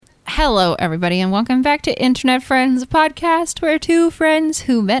Hello, everybody, and welcome back to Internet Friends Podcast, where two friends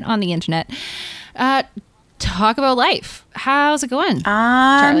who met on the internet talk about life. How's it going,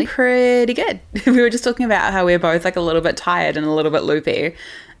 Charlie? Pretty good. We were just talking about how we're both like a little bit tired and a little bit loopy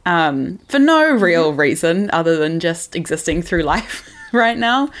for no real reason other than just existing through life right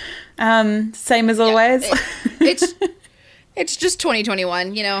now. Same as always. It's just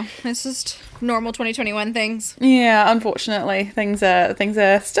 2021, you know. It's just normal 2021 things. Yeah, unfortunately, things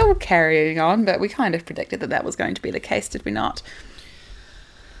are still carrying on, but we kind of predicted that was going to be the case, did we not?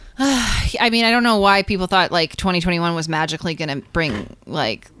 I mean, I don't know why people thought like 2021 was magically going to bring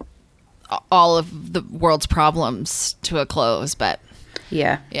like all of the world's problems to a close, but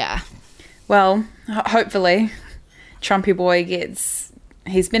yeah. Well, hopefully, Trumpy boy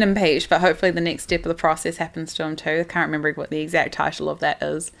he's been impeached, but hopefully the next step of the process happens to him too. I can't remember what the exact title of that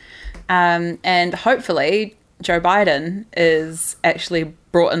is. And hopefully Joe Biden is actually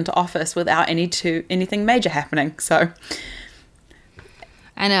brought into office without anything major happening. So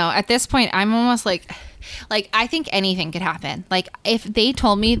I know at this point I'm almost like I think anything could happen. Like if they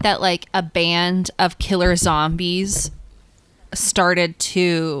told me that like a band of killer zombies started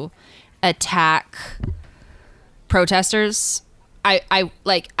to attack protesters, I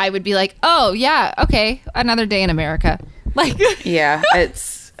would be like, oh yeah, okay, another day in America. Like, yeah,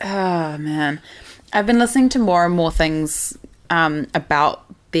 it's oh man, I've been listening to more and more things about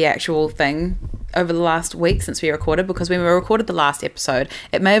the actual thing over the last week since we recorded, because when we recorded the last episode,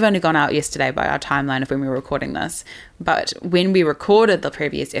 it may have only gone out yesterday by our timeline of when we were recording this, but when we recorded the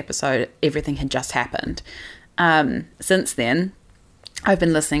previous episode, everything had just happened. Since then, I've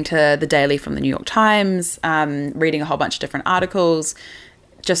been listening to The Daily from the New York Times, reading a whole bunch of different articles,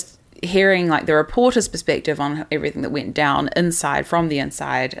 just hearing like the reporter's perspective on everything that went down from the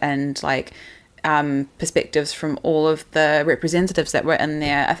inside, and like perspectives from all of the representatives that were in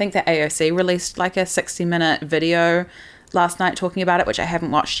there. I think the AOC released like a 60-minute video last night talking about it, which I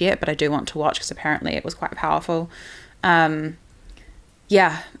haven't watched yet, but I do want to watch because apparently it was quite powerful.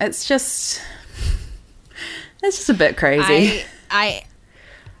 Yeah, it's just a bit crazy.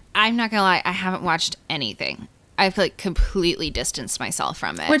 I'm not gonna lie, I haven't watched anything. I've like completely distanced myself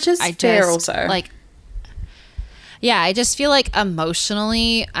from it, which is fair also. Like, yeah, I just feel like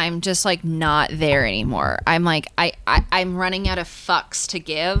emotionally I'm just like not there anymore. I'm like I'm running out of fucks to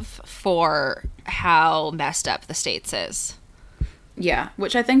give for how messed up the States is. Yeah,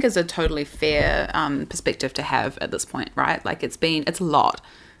 which I think is a totally fair perspective to have at this point, right? Like it's a lot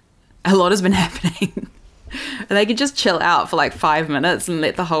has been happening. They could just chill out for like 5 minutes and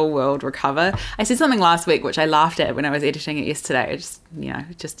let the whole world recover. I said something last week which I laughed at when I was editing it yesterday.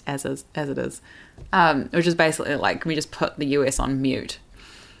 Just as it is, which is basically like, can we just put the US on mute?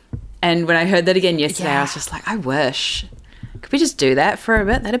 And when I heard that again yesterday, I was just like, I wish. Could we just do that for a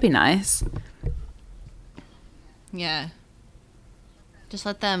bit? That'd be nice. Yeah. Just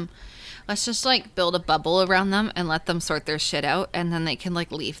let's just like build a bubble around them and let them sort their shit out, and then they can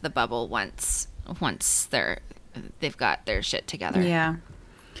like leave the bubble once they've got their shit together. Yeah.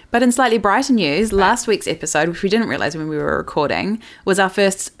 But in slightly brighter news, last week's episode, which we didn't realize when we were recording, was our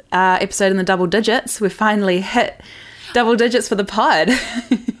first episode in the double digits. We've finally hit double digits for the pod. Oh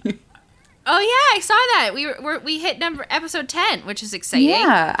yeah, I saw that. We hit episode 10, which is exciting.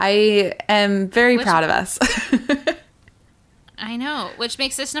 Yeah, I am very proud of us. I know, which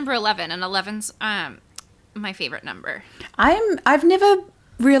makes this number 11, and 11's my favorite number. I've never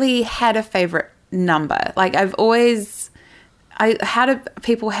really had a favorite number. Like how do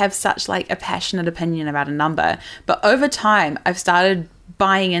people have such like a passionate opinion about a number? But over time, I've started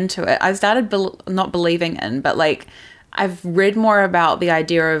buying into it. I've started not believing in, but like I've read more about the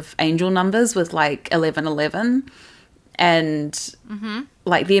idea of angel numbers with like 1111, and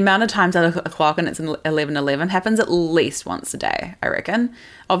like the amount of times I look at the clock and it's 11:11 happens at least once a day, I reckon.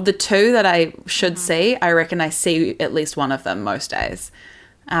 Of the two that I should see, I reckon I see at least one of them most days.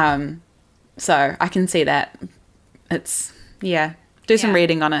 So I can see that. It's, yeah. Do some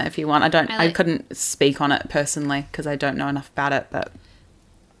reading on it if you want. I couldn't speak on it personally because I don't know enough about it, but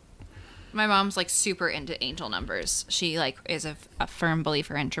my mom's like super into angel numbers. She like is a firm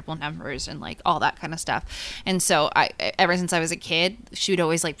believer in triple numbers and like all that kind of stuff. And so ever since I was a kid, she would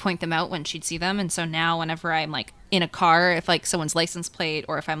always like point them out when she'd see them. And so now whenever I'm like in a car, if like someone's license plate,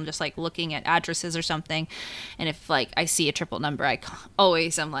 or if I'm just like looking at addresses or something, and if like I see a triple number,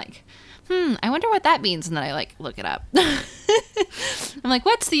 I'm like, I wonder what that means. And then I like look it up. I'm like,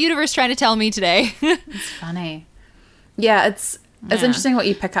 what's the universe trying to tell me today? It's funny. Yeah, it's interesting what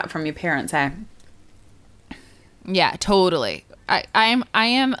you pick up from your parents, eh? Yeah, totally. I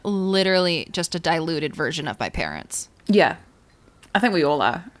am literally just a diluted version of my parents. Yeah. I think we all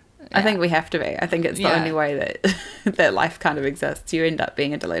are. I think we have to be. I think it's the Yeah. only way that that life kind of exists. You end up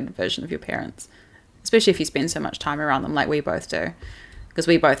being a delayed version of your parents, especially if you spend so much time around them like we both do. Because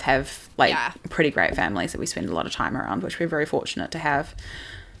we both have like Yeah. pretty great families that we spend a lot of time around, which we're very fortunate to have.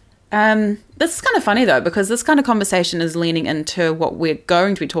 This is kind of funny though, because this kind of conversation is leaning into what we're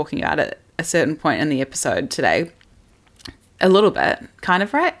going to be talking about at a certain point in the episode today. A little bit, kind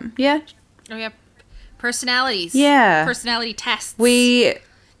of, right? Yeah. Oh, yeah. Personalities. Yeah. Personality tests.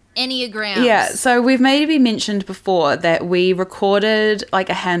 Enneagrams. Yeah, so we've maybe mentioned before that we recorded like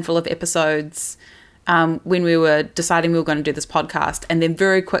a handful of episodes when we were deciding we were going to do this podcast, and then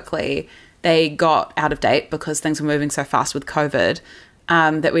very quickly they got out of date because things were moving so fast with COVID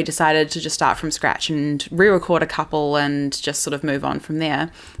that we decided to just start from scratch and re-record a couple and just sort of move on from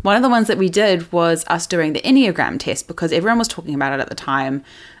there. One of the ones that we did was us doing the Enneagram test because everyone was talking about it at the time.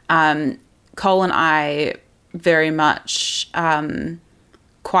 Cole and I very much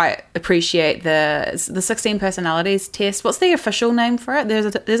quite appreciate the 16 personalities test. What's the official name for it?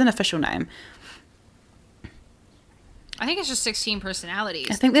 There's an official name. I think it's just 16 personalities.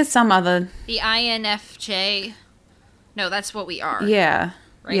 I think there's some other. The INFJ. No, that's what we are. Yeah,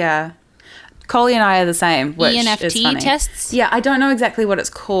 Right? yeah. Coley and I are the same, which is ENFT funny. tests? Yeah, I don't know exactly what it's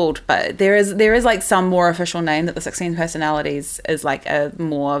called, but there is like some more official name that the 16 personalities is like a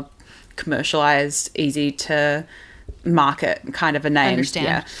more commercialized, easy to market kind of a name.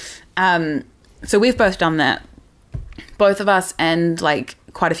 Understand. Yeah. So we've both done that. Both of us and like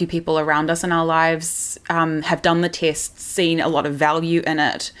quite a few people around us in our lives have done the test, seen a lot of value in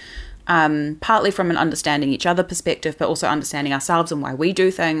it. Partly from an understanding each other perspective, but also understanding ourselves and why we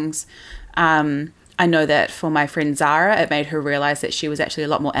do things. I know that for my friend Zara, it made her realize that she was actually a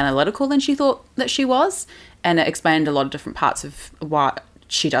lot more analytical than she thought that she was. And it explained a lot of different parts of what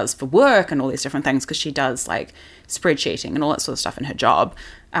she does for work and all these different things, because she does like spreadsheeting and all that sort of stuff in her job,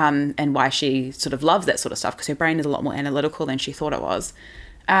 and why she sort of loves that sort of stuff, because her brain is a lot more analytical than she thought it was.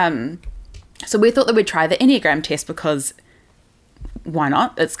 So we thought that we'd try the Enneagram test because why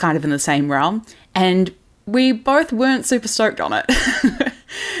not? It's kind of in the same realm. And we both weren't super stoked on it.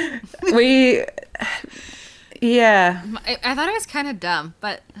 Yeah. I thought it was kind of dumb,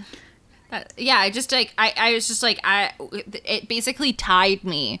 but yeah, I just like I was just like it basically tied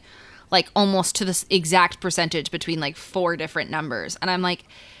me like almost to this exact percentage between like 4 different numbers, and I'm like,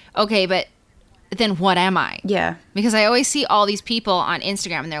 okay, but then what am I? Yeah. Because I always see all these people on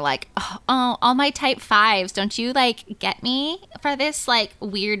Instagram and they're like, oh, all my type 5s, don't you like get me for this like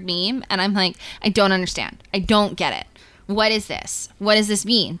weird meme? And I'm like, I don't understand. I don't get it. What is this? What does this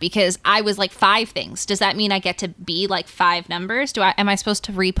mean? Because I was like 5 things. Does that mean I get to be like 5 numbers? Am I supposed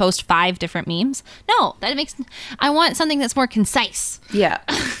to repost 5 different memes? No, I want something that's more concise. Yeah.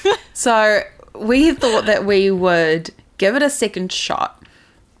 So we thought that we would give it a second shot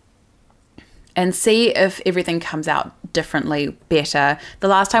and see if everything comes out differently, better. The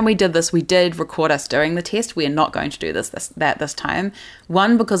last time we did this, we did record us doing the test. We are not going to do this time.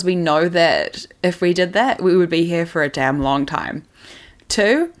 One, because we know that if we did that, we would be here for a damn long time.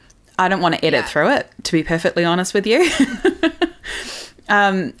 2, I don't want to edit through it, to be perfectly honest with you.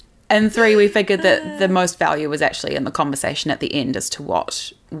 And 3, we figured that the most value was actually in the conversation at the end as to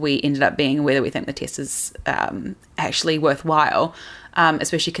what we ended up being, whether we think the test is actually worthwhile.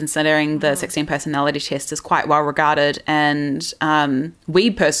 Especially considering the 16 personality test is quite well regarded and we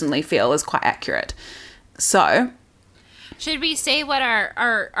personally feel is quite accurate. So, should we say what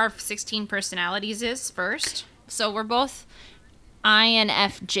our 16 personalities is first? So we're both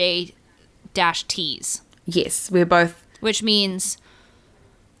INFJ-Ts. yes, we're both. Which means,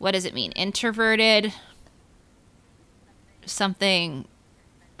 what does it mean? Introverted, something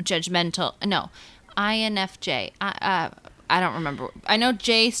judgmental. No, INFJ. I don't remember. I know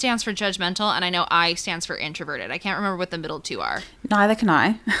J stands for judgmental, and I know I stands for introverted. I can't remember what the middle 2 are. Neither can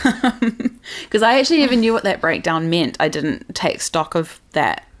I. Because I actually even knew what that breakdown meant. I didn't take stock of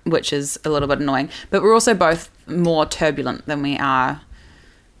that, which is a little bit annoying. But we're also both more turbulent than we are.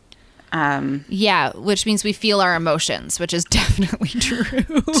 Yeah, which means we feel our emotions, which is definitely true.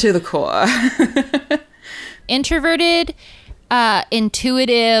 To the core. Introverted,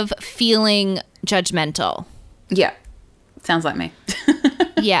 intuitive, feeling judgmental. Yeah. Sounds like me.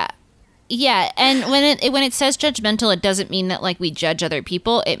 Yeah. Yeah, and when it says judgmental, it doesn't mean that like we judge other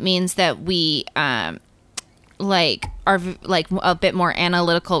people. It means that we like are like a bit more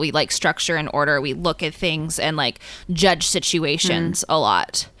analytical. We like structure and order. We look at things and like judge situations a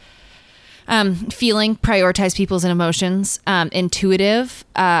lot. Feeling, prioritize people's emotions. Intuitive,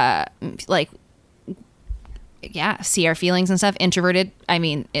 like see our feelings and stuff. Introverted, I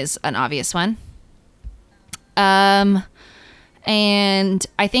mean, is an obvious one. And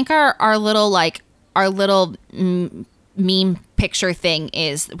I think our little meme picture thing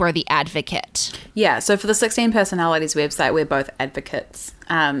is we're the advocate. Yeah, so for the 16 Personalities website, we're both advocates,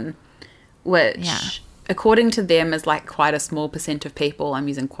 which, according to them, is like quite a small percent of people. I'm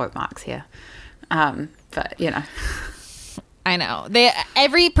using quote marks here. But, you know. I know.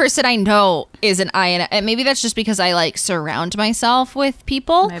 Every person I know is an IN, and maybe that's just because I like surround myself with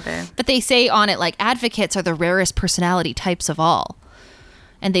people. Maybe. But they say on it like advocates are the rarest personality types of all.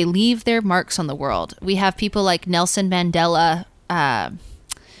 And they leave their marks on the world. We have people like Nelson Mandela,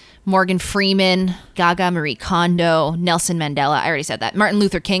 Morgan Freeman, Gaga Marie Kondo, Nelson Mandela. I already said that. Martin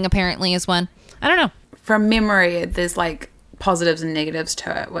Luther King apparently is one. I don't know. From memory, there's like positives and negatives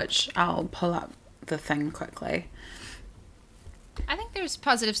to it, which I'll pull up the thing quickly. I think there's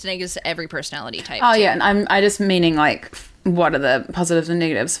positives to negatives to every personality type. Oh, too. yeah. And I just meaning like what are the positives and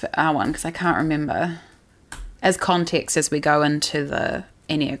negatives for our one, because I can't remember. As context as we go into the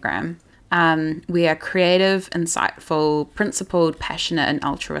Enneagram. We are creative, insightful, principled, passionate, and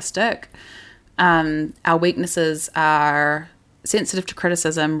altruistic. Our weaknesses are sensitive to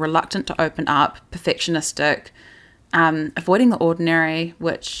criticism, reluctant to open up, perfectionistic, avoiding the ordinary,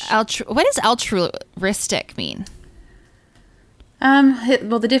 which... What does altruistic mean?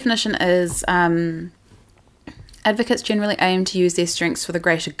 Well, the definition is... advocates generally aim to use their strengths for the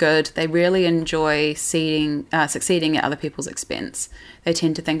greater good. They rarely enjoy succeeding at other people's expense. They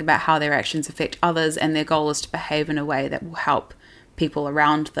tend to think about how their actions affect others, and their goal is to behave in a way that will help people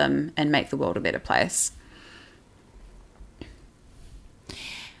around them and make the world a better place.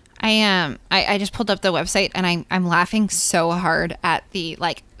 I just pulled up the website and I'm laughing so hard at the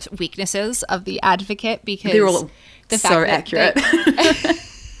like weaknesses of the advocate because they're all so accurate.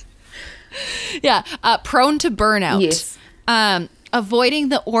 Yeah, prone to burnout. Yes. Avoiding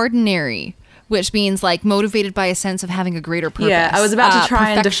the ordinary, which means like motivated by a sense of having a greater purpose. Yeah, I was about to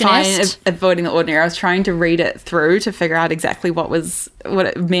try and define perfectionist. avoiding the ordinary. I was trying to read it through to figure out exactly what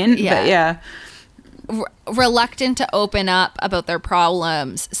it meant. Yeah. But yeah. Reluctant to open up about their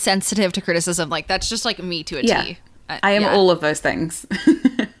problems, sensitive to criticism. Like that's just like me to a Yeah. T. I am all of those things.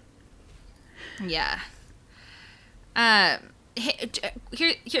 Yeah.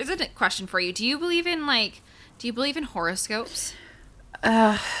 Here's a question for you. Do you believe in horoscopes?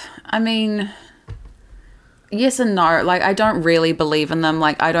 I mean, yes and no. Like, I don't really believe in them.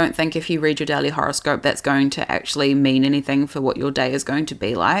 Like, I don't think if you read your daily horoscope, that's going to actually mean anything for what your day is going to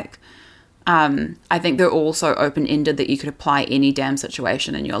be like. I think they're also open-ended that you could apply any damn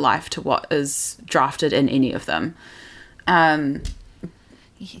situation in your life to what is drafted in any of them.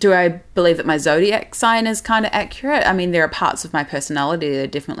 Do I believe that my zodiac sign is kind of accurate? I mean, there are parts of my personality that are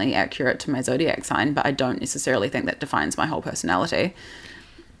definitely accurate to my zodiac sign, but I don't necessarily think that defines my whole personality.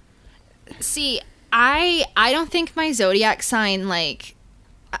 See, I don't think my zodiac sign like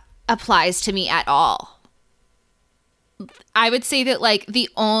applies to me at all. I would say that like the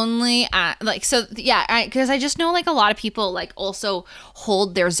only because I just know like a lot of people like also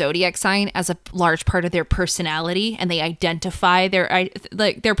hold their zodiac sign as a large part of their personality, and they identify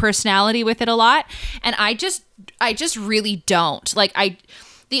their personality with it a lot, and I just really don't. Like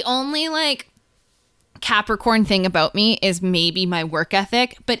the only like Capricorn thing about me is maybe my work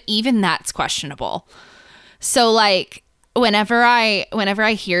ethic, but even that's questionable. So like whenever I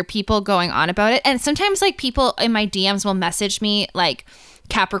hear people going on about it, and sometimes like people in my DMs will message me like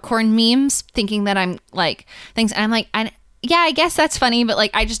Capricorn memes thinking that I'm like things, and I'm like, yeah, I guess that's funny, but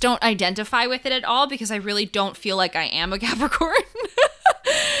like I just don't identify with it at all because I really don't feel like I am a Capricorn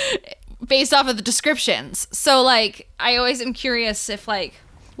based off of the descriptions. So like I always am curious if like,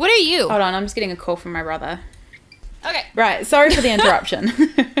 what are you? Hold on, I'm just getting a call from my brother. Okay. Right, sorry for the interruption.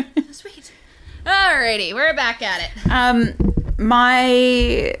 Sweet. Alrighty, we're back at it.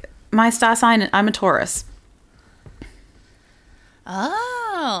 My star sign, I'm a Taurus.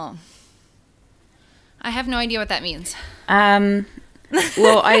 Oh. I have no idea what that means. Well,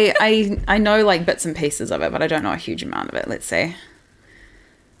 I know like bits and pieces of it, but I don't know a huge amount of it. Let's see.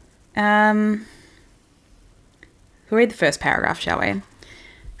 We'll read the first paragraph, shall we?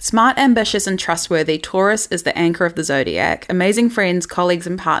 Smart, ambitious, and trustworthy, Taurus is the anchor of the zodiac. Amazing friends, colleagues,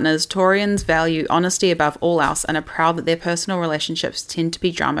 and partners, Taurians value honesty above all else and are proud that their personal relationships tend to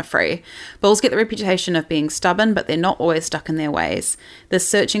be drama-free. Bulls get the reputation of being stubborn, but they're not always stuck in their ways. This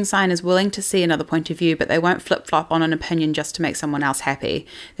searching sign is willing to see another point of view, but they won't flip-flop on an opinion just to make someone else happy.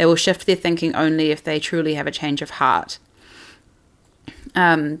 They will shift their thinking only if they truly have a change of heart.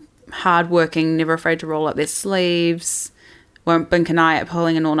 Hard-working, never afraid to roll up their sleeves. Won't blink an eye at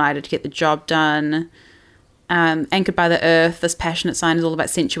pulling an all-nighter to get the job done. Anchored by the earth, this passionate sign is all about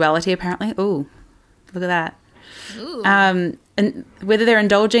sensuality, apparently. Ooh, look at that. Ooh. and whether they're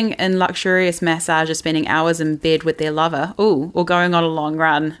indulging in luxurious massage or spending hours in bed with their lover, or going on a long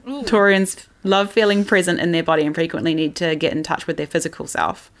run. Taurians love feeling present in their body and frequently need to get in touch with their physical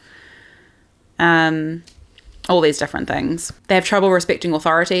self. All these different things. They have trouble respecting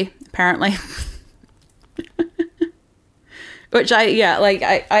authority, apparently. Which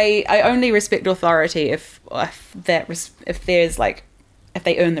I only respect authority if they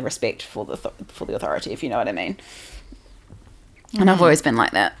earn the respect for the authority, if you know what I mean. And I've always been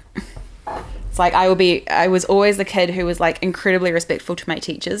like that. It's like I was always the kid who was like incredibly respectful to my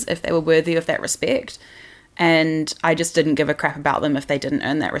teachers if they were worthy of that respect, and I just didn't give a crap about them if they didn't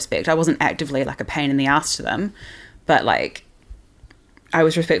earn that respect. I wasn't actively like a pain in the ass to them, but like I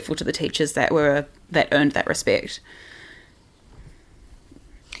was respectful to the teachers that earned that respect.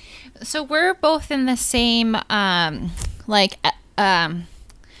 So we're both in the same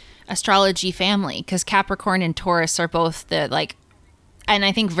astrology family, because Capricorn and Taurus are both the like, and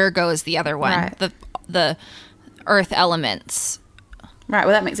I think Virgo is the other one, right. the earth elements. Right,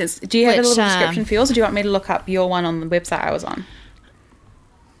 well that makes sense. Do you have a little description for yours, or do you want me to look up your one on the website I was on?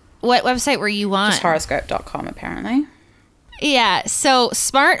 What website were you on? Just horoscope.com apparently. Yeah, so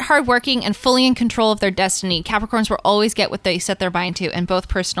smart, hardworking, and fully in control of their destiny, Capricorns will always get what they set their mind to in both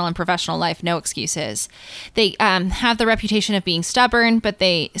personal and professional life, no excuses. They have the reputation of being stubborn, but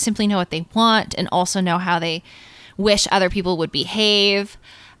they simply know what they want and also know how they wish other people would behave.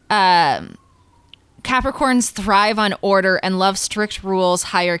 Capricorns thrive on order and love strict rules,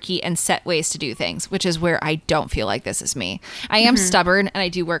 hierarchy, and set ways to do things, which is where I don't feel like this is me. I am stubborn and I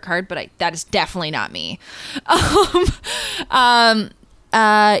do work hard, but that is definitely not me.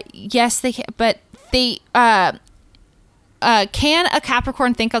 Yes, they can, but they can a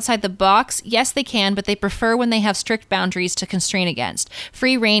Capricorn think outside the box? Yes, they can, but they prefer when they have strict boundaries to constrain against.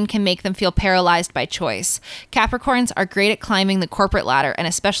 Free reign can make them feel paralyzed by choice. Capricorns are great at climbing the corporate ladder and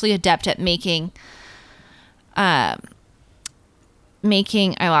especially adept at making I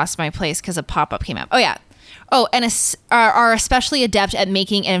lost my place because a pop-up came up. Are especially adept at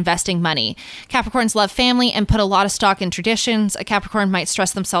making and investing money. Capricorns love family and put a lot of stock in traditions. A Capricorn might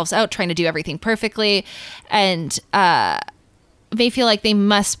stress themselves out trying to do everything perfectly, and they feel like they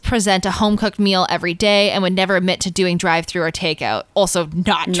must present a home-cooked meal every day and would never admit to doing drive-through or takeout. Also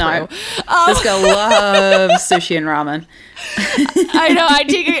not true. No. This girl loves sushi and ramen. I know. I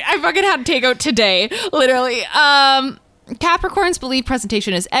fucking had takeout today, literally. Capricorns believe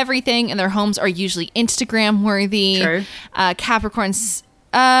presentation is everything, and their homes are usually Instagram worthy. True. Capricorns,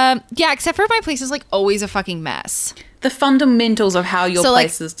 except for my place is like always a fucking mess. The fundamentals of how your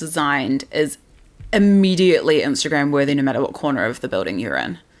place is designed is immediately Instagram worthy, no matter what corner of the building you're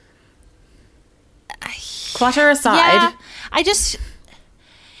in. Clutter aside, I just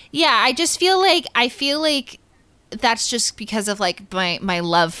feel like that's just because of like my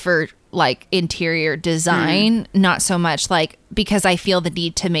love for like interior design, not so much like because I feel the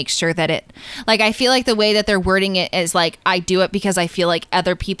need to make sure that it, like, I feel like the way that they're wording it is like I do it because I feel like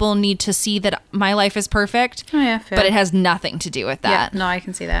other people need to see that my life is perfect. Oh yeah, fair. But it has nothing to do with that. Yeah, no, I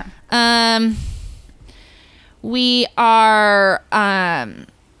can see that. We are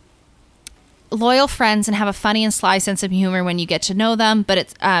loyal friends and have a funny and sly sense of humor when you get to know them, but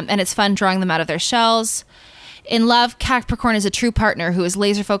it's fun drawing them out of their shells. In love, Capricorn is a true partner who is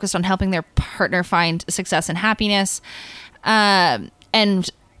laser focused on helping their partner find success and happiness, and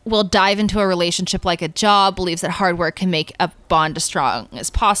will dive into a relationship like a job, believes that hard work can make a bond as strong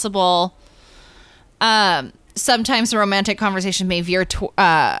as possible. Sometimes a romantic conversation may veer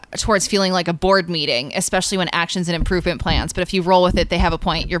towards feeling like a board meeting, especially when actions and improvement plans. But if you roll with it, they have a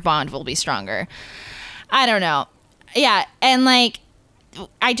point. Your bond will be stronger. I don't know. Yeah. And like,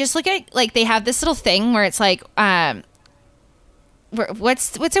 I just look at like, they have this little thing where it's like,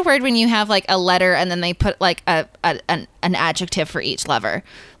 what's a word when you have like a letter and then they put like an adjective for each letter?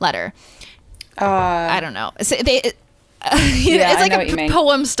 I don't know. So it's like a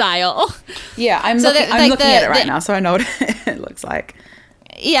poem style. Yeah, I'm looking at it right now, so I know what it looks like.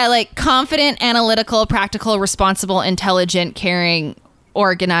 Yeah, like confident, analytical, practical, responsible, intelligent, caring,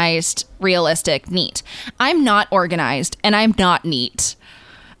 organized, realistic, neat. I'm not organized and I'm not neat.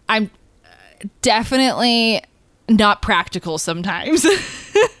 I'm definitely not practical sometimes.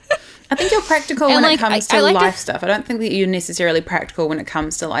 I think you're practical when it comes to life stuff. I don't think that you're necessarily practical when it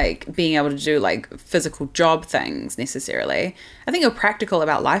comes to like being able to do like physical job things necessarily. I think you're practical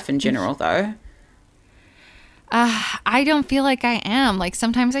about life in general though. I don't feel like I am. Like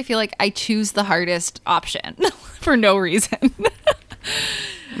sometimes I feel like I choose the hardest option for no reason.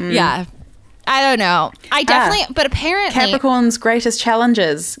 Yeah. I don't know. I definitely, but apparently Capricorn's greatest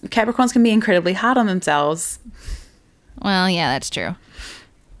challenges. Capricorns can be incredibly hard on themselves. Well, yeah, that's true.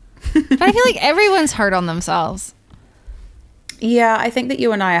 But I feel like everyone's hard on themselves. Yeah, I think that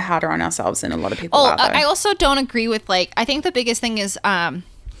you and I are harder on ourselves than a lot of people are, though. I also don't agree with, like, I think the biggest thing is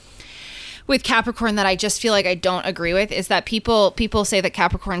with Capricorn that I just feel like I don't agree with is that people say that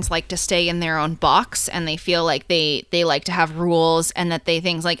Capricorns like to stay in their own box, and they feel like they like to have rules, and that they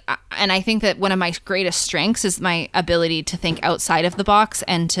things like, and I think that one of my greatest strengths is my ability to think outside of the box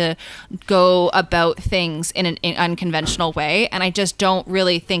and to go about things in an unconventional way. And I just don't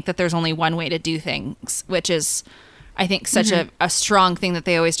really think that there's only one way to do things, which is, I think, such a strong thing that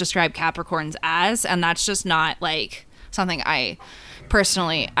they always describe Capricorns as, and that's just not like something I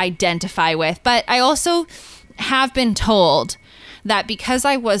personally identify with. But I also have been told that because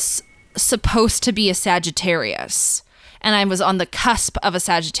I was supposed to be a Sagittarius and I was on the cusp of a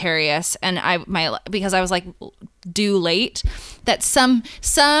Sagittarius, and because I was like due late, that some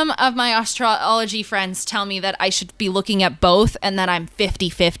of my astrology friends tell me that I should be looking at both and that I'm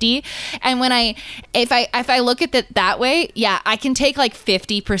 50-50. And if I look at it that way, yeah, I can take like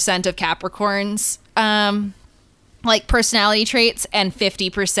 50% of Capricorn's like personality traits and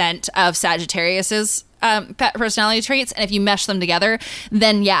 50% of Sagittarius's personality traits, and if you mesh them together,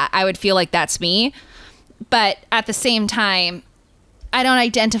 then yeah, I would feel like that's me. But at the same time, I don't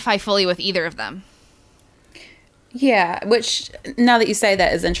identify fully with either of them. Yeah, which, now that you say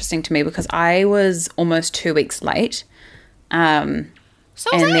that, is interesting to me, because I was almost 2 weeks late. So was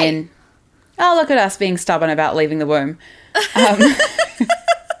and I. then, oh, look at us being stubborn about leaving the womb.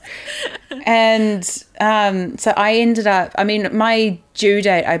 And so I ended up, I mean, my due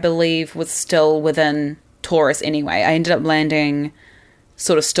date, I believe, was still within Taurus anyway. I ended up landing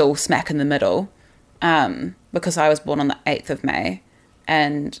sort of still smack in the middle, because I was born on the 8th of May,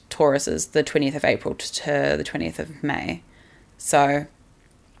 and Taurus is the 20th of April to the 20th of May. So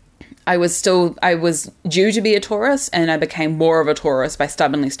I was due to be a Taurus, and I became more of a Taurus by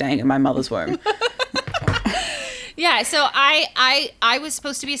stubbornly staying in my mother's womb. Yeah, so I was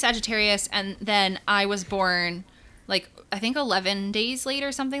supposed to be a Sagittarius, and then I was born, like, I think 11 days late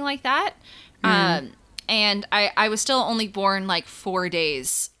or something like that. And I was still only born, like, 4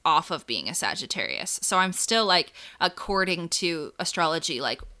 days off of being a Sagittarius. So I'm still, like, according to astrology,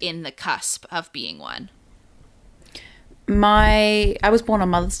 like, in the cusp of being one. I was born on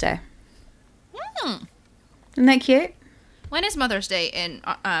Mother's Day. Isn't that cute? When is Mother's Day in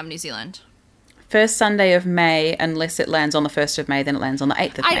New Zealand? First Sunday of May, unless it lands on the 1st of May, then it lands on the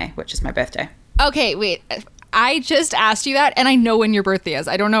 8th of May, which is my birthday. Okay, wait. I just asked you that, and I know when your birthday is.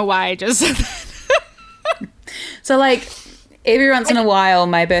 I don't know why I just said that. So, like, every once in a while,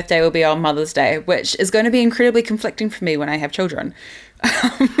 my birthday will be on Mother's Day, which is going to be incredibly conflicting for me when I have children.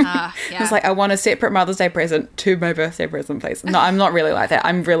 Yeah. It's like, I want a separate Mother's Day present to my birthday present, please. No, I'm not really like that.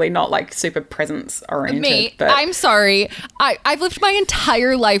 I'm really not, like, super presents oriented. Mate, but I'm sorry. I've lived my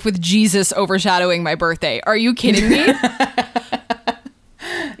entire life with Jesus overshadowing my birthday. Are you kidding me?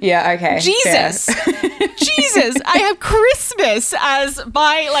 Yeah, okay. Jesus. Jesus. I have Christmas as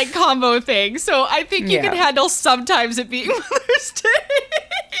my, like, combo thing. So I think you can handle sometimes it being Mother's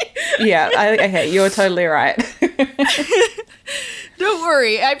Day. Yeah, okay, you're totally right. Don't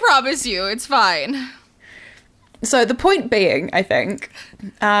worry. I promise you. It's fine. So the point being, I think,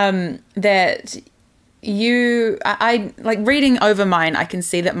 that I like reading over mine, I can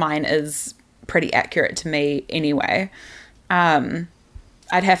see that mine is pretty accurate to me anyway.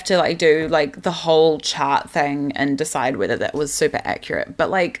 I'd have to like do like the whole chart thing and decide whether that was super accurate. But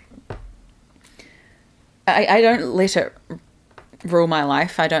like, I don't let it rule my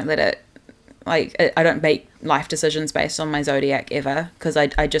life. I don't let it, like, I don't make life decisions based on my zodiac ever, because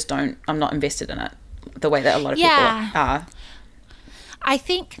I just don't, I'm not invested in it the way that a lot of people are. I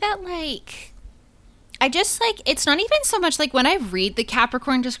think that, like, I just, like, it's not even so much, like, when I read the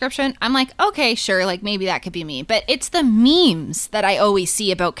Capricorn description, I'm like, okay, sure, like, maybe that could be me. But it's the memes that I always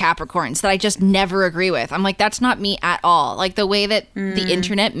see about Capricorns that I just never agree with. I'm like, that's not me at all. Like, the way that the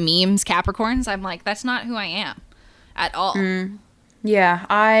internet memes Capricorns, I'm like, that's not who I am at all. Yeah,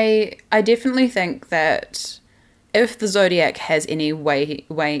 I definitely think that if the zodiac has any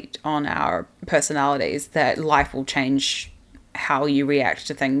weight on our personalities, that life will change how you react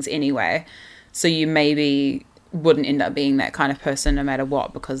to things anyway. So you maybe wouldn't end up being that kind of person no matter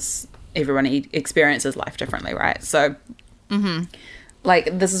what, because everyone experiences life differently, right? So,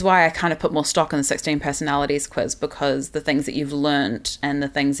 like, this is why I kind of put more stock in the 16 personalities quiz, because the things that you've learnt and the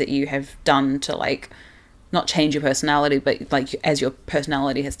things that you have done to, like, not change your personality, but, like, as your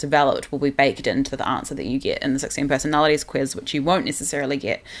personality has developed, will be baked into the answer that you get in the 16 personalities quiz, which you won't necessarily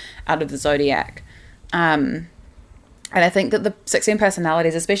get out of the zodiac. And I think that the 16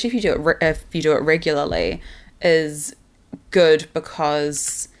 personalities, especially if you do it regularly, is good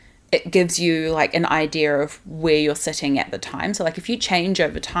because it gives you like an idea of where you're sitting at the time. So like if you change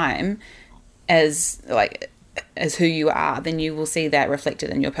over time as who you are, then you will see that reflected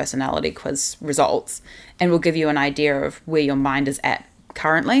in your personality quiz results, and will give you an idea of where your mind is at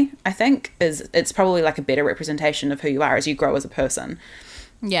currently. I think it's probably like a better representation of who you are as you grow as a person.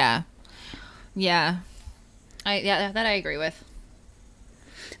 Yeah. That I agree with.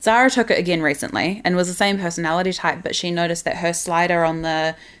 Zara took it again recently and was the same personality type, but she noticed that her slider on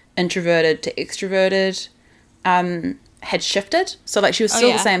the introverted to extroverted had shifted. So like she was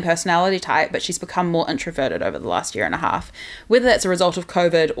still the same personality type, but she's become more introverted over the last year and a half. Whether that's a result of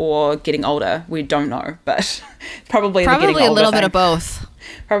COVID or getting older, we don't know, but probably the getting older a little thing. bit of both.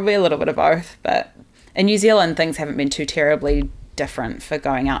 Probably a little bit of both, but in New Zealand things haven't been too terribly different for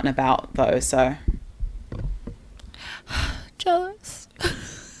going out and about though, so jealous.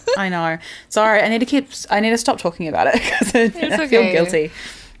 I know. Sorry, I need to stop talking about it because I feel guilty.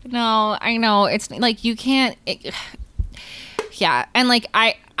 No, I know. It's like you can't. Yeah, and like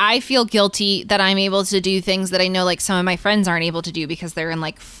I feel guilty that I'm able to do things that I know like some of my friends aren't able to do because they're in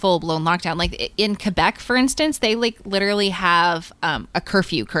like full blown lockdown. Like in Quebec, for instance, they like literally have a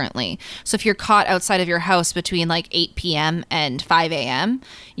curfew currently. So if you're caught outside of your house between like 8 p.m. and 5 a.m.,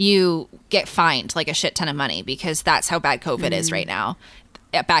 you get fined like a shit ton of money because that's how bad COVID is right now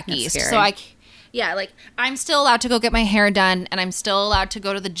back east. Scary. So I'm still allowed to go get my hair done, and I'm still allowed to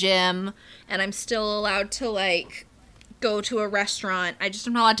go to the gym, and I'm still allowed to like go to a restaurant. I just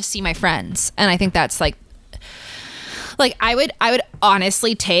am not allowed to see my friends. And I think that's like I would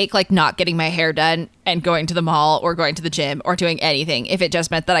honestly take like not getting my hair done and going to the mall or going to the gym or doing anything if it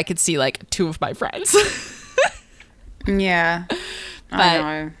just meant that I could see like two of my friends. Yeah. I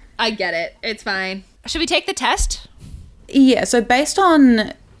know. I get it. It's fine. Should we take the test? Yeah, so based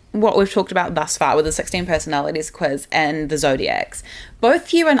on what we've talked about thus far with the 16 personalities quiz and the zodiacs,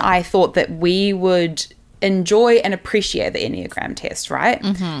 both you and I thought that we would enjoy and appreciate the Enneagram test, right?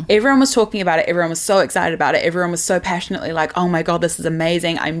 Mm-hmm. Everyone was talking about it. Everyone was so excited about it. Everyone was so passionately like, oh my God, this is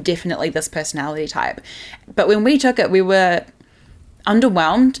amazing. I'm definitely this personality type. But when we took it, we were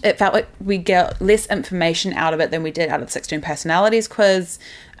underwhelmed. It felt like we get less information out of it than we did out of the 16 personalities quiz.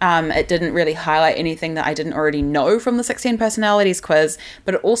 It didn't really highlight anything that I didn't already know from the 16 personalities quiz,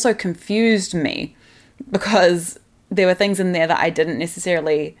 but it also confused me because there were things in there that I didn't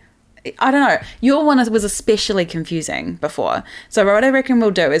necessarily... I don't know. Your one was especially confusing before. So what I reckon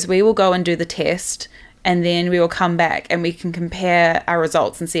we'll do is we will go and do the test, and then we will come back and we can compare our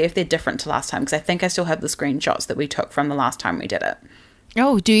results and see if they're different to last time, because I think I still have the screenshots that we took from the last time we did it.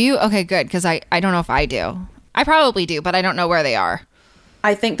 Oh, do you? Okay, good, because I don't know if I do. I probably do, but I don't know where they are.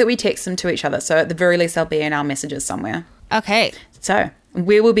 I think that we text them to each other, so at the very least they'll be in our messages somewhere. Okay. So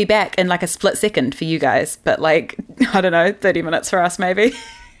we will be back in like a split second for you guys, but like, I don't know, 30 minutes for us maybe.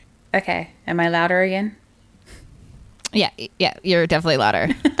 Okay, am I louder again? Yeah, you're definitely louder.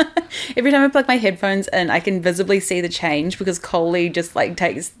 Every time I plug my headphones in, I can visibly see the change because Coley just like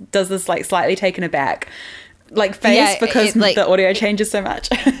does this like slightly taken aback like face because the audio changes so much.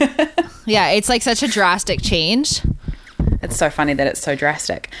 Yeah, it's like such a drastic change. It's so funny that it's so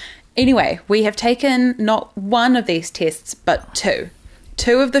drastic. Anyway, we have taken not one of these tests, but two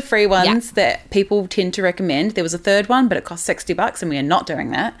of the free ones that people tend to recommend. There was a third one, but it cost $60 and we are not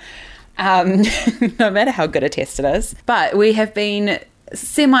doing that. No matter how good a test it is. But we have been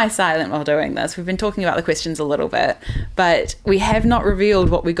semi-silent while doing this. We've been talking about the questions a little bit, but we have not revealed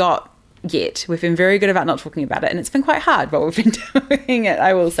what we got yet. We've been very good about not talking about it, and it's been quite hard while we've been doing it,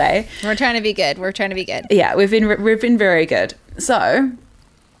 I will say. We're trying to be good. Yeah, we've been very good. So,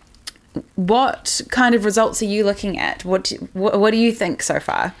 what kind of results are you looking at? What do you think so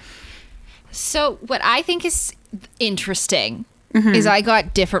far? So, what I think is interesting is I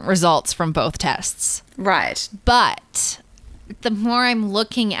got different results from both tests. Right. But the more I'm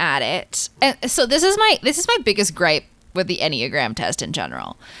looking at it, and so this is my biggest gripe with the Enneagram test in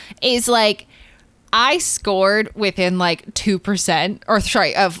general, is like I scored within like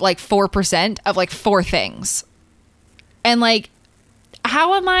 2% of like 4% of like 4 things. And like,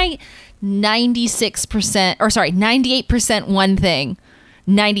 how am I 98% one thing,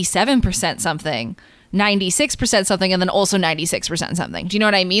 97% something, 96% something, and then also 96% something? Do you know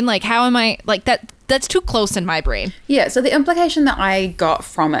what I mean? Like, how am I like that? That's too close in my brain. Yeah. So the implication that I got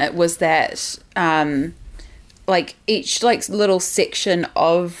from it was that, like each like little section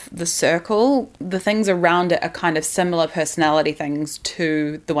of the circle, the things around it are kind of similar personality things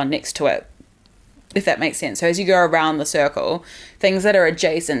to the one next to it, if that makes sense. So as you go around the circle, things that are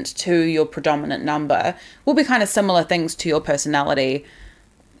adjacent to your predominant number will be kind of similar things to your personality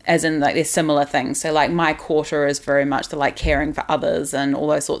as in like they're similar things. So like my quarter is very much the like caring for others and all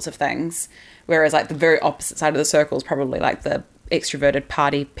those sorts of things, whereas like the very opposite side of the circle is probably like the extroverted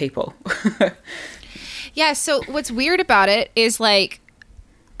party people. Yeah, so what's weird about it is like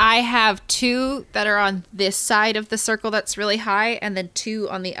I have 2 that are on this side of the circle that's really high, and then 2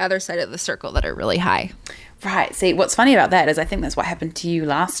 on the other side of the circle that are really high. Right. See, what's funny about that is I think that's what happened to you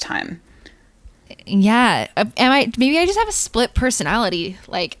last time. Yeah. Maybe I just have a split personality.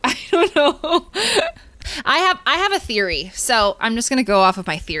 Like, I don't know. I have a theory, so I'm just going to go off of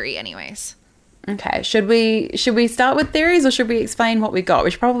my theory anyways. Okay. Should we start with theories, or should we explain what we got?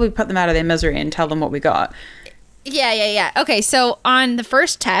 We should probably put them out of their misery and tell them what we got. Yeah. Okay, so on the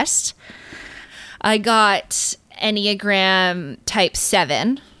first test, I got Enneagram type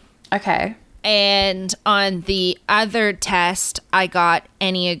 7. Okay. And on the other test, I got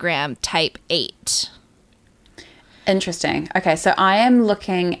Enneagram type 8. Interesting. Okay, so I am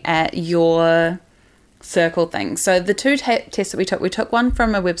looking at your circle thing. So the 2 tests that we took one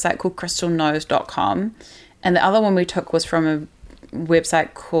from a website called crystalknows.com, and the other one we took was from a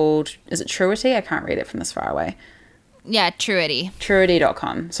website called, is it Truity? I can't read it from this far away. Yeah, Truity.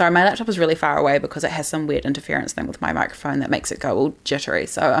 Truity.com. Sorry, my laptop is really far away because it has some weird interference thing with my microphone that makes it go all jittery.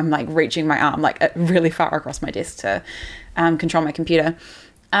 So I'm like reaching my arm like really far across my desk to control my computer.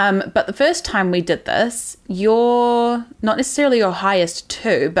 But the first time we did this, not necessarily your highest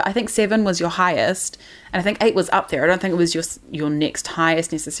 2, but I think 7 was your highest, and I think 8 was up there. I don't think it was your next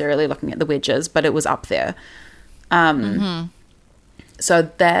highest necessarily looking at the wedges, but it was up there.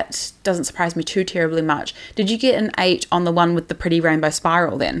 So that doesn't surprise me too terribly much. Did you get an 8 on the one with the pretty rainbow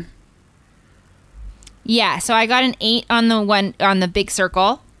spiral then? Yeah, so I got an 8 on the one on the big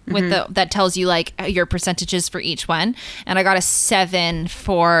circle with that tells you like your percentages for each one, and I got a 7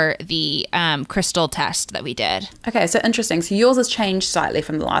 for the crystal test that we did. Okay, so interesting. So yours has changed slightly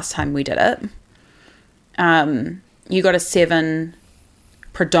from the last time we did it. You got a 7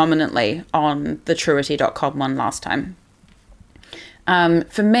 predominantly on the Truity.com one last time.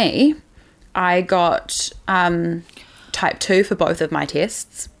 For me, I got type 2 for both of my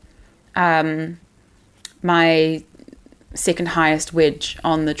tests. My second highest wedge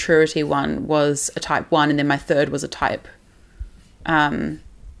on the Truity one was a type 1, and then my third was a type... my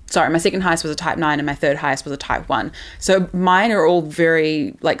second highest was a type 9, and my third highest was a type 1. So mine are all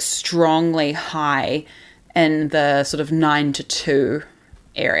very, like, strongly high in the sort of 9 to 2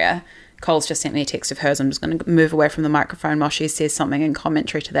 area. Cole's just sent me a text of hers. I'm just going to move away from the microphone while she says something in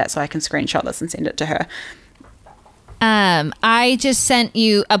commentary to that so I can screenshot this and send it to her. I just sent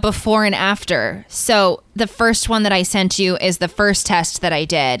you a before and after. So the first one that I sent you is the first test that I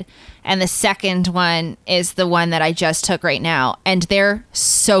did, and the second one is the one that I just took right now, and they're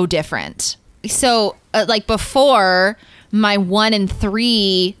so different. So like before, my 1 and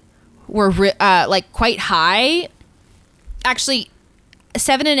 3 were like quite high. Actually,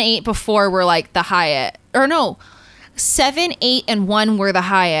 7 and 8 before were like the highest, or no, 7, 8, and 1 were the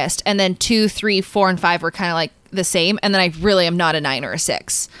highest, and then 2, 3, 4, and 5 were kind of like the same, and then I really am not a 9 or a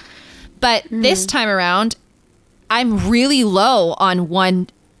 6. But this time around, I'm really low on 1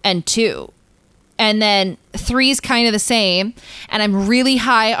 and 2, and then 3 is kind of the same, and I'm really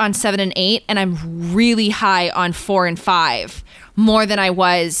high on 7 and 8, and I'm really high on 4 and 5, more than I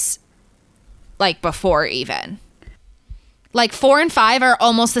was like before even. Like 4 and 5 are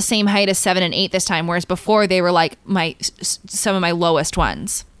almost the same height as 7 and 8 this time, whereas before they were like some of my lowest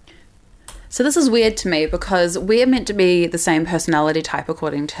ones. So this is weird to me because we're meant to be the same personality type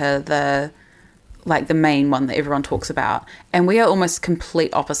according to the main one that everyone talks about, and we are almost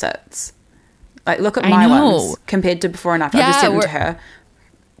complete opposites. Like, look at my ones compared to before and after. Yeah, I just sent them to her.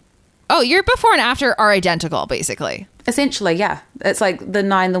 Oh, your before and after are identical, basically. Essentially, yeah. It's like the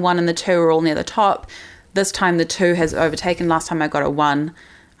 9, the 1, and the 2 are all near the top. This time the 2 has overtaken. Last time I got a 1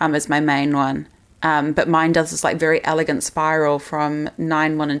 as my main one. But mine does this like very elegant spiral from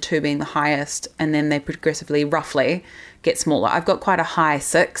 9, 1, and 2 being the highest, and then they progressively, roughly, get smaller. I've got quite a high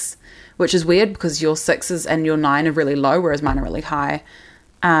 6, which is weird because your 6s and your 9 are really low, whereas mine are really high.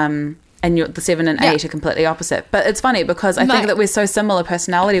 And the 7 and 8 are completely opposite. But it's funny because I think that we're so similar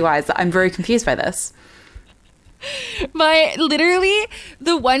personality-wise that I'm very confused by this. Literally,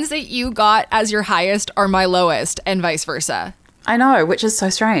 the ones that you got as your highest are my lowest, and vice versa. I know, which is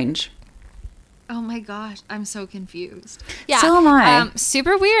so strange. Oh my gosh, I'm so confused. Yeah, so am I.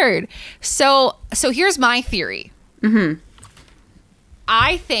 Super weird. So here's my theory.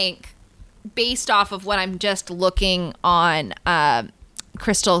 I think, based off of what I'm just looking on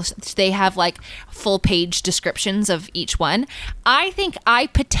Crystal, they have like full page descriptions of each one. I think I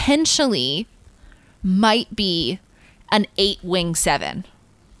potentially might be an 8 wing 7.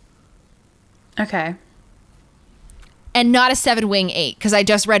 Okay. And not a 7 wing 8, because I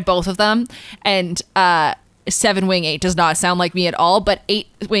just read both of them, and 7 wing 8 does not sound like me at all, but 8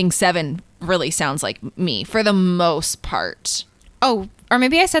 wing 7 really sounds like me for the most part. Oh, or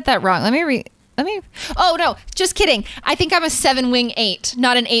maybe I said that wrong. Oh no, just kidding. I think I'm a 7 wing 8,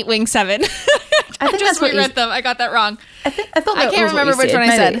 not an 8 wing 7. I think just that's what reread them. I got that wrong. I thought that I can't was what remember you which said. one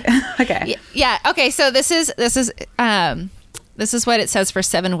I said. Okay. Yeah. Okay. So this is what it says for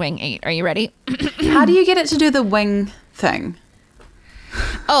 7 wing 8. Are you ready? How do you get it to do the wing thing?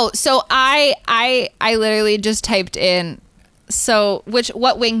 Oh, so I literally just typed in. So which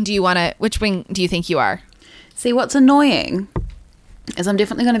wing do you think you are? See, what's annoying is I'm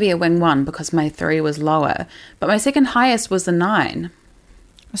definitely going to be a wing 1 because my 3 was lower, but my second highest was the 9.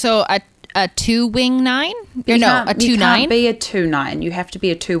 So a 2 wing 9? A 2 You 9? can't be a 2 9. You have to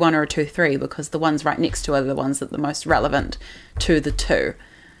be a 2 1 or a 2 3 because the ones right next to are the ones that are the most relevant to the 2.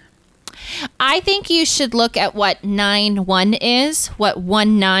 I think you should look at what 9 1 is, what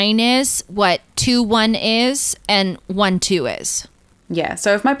 1 9 is, what 2 1 is, and 1 2 is. Yeah,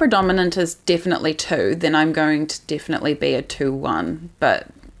 so if my predominant is definitely 2, then I'm going to definitely be a 2 1. But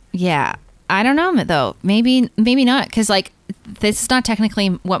Yeah, I don't know though. Maybe not, because like this is not technically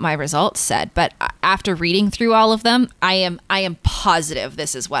what my results said. But after reading through all of them, I am positive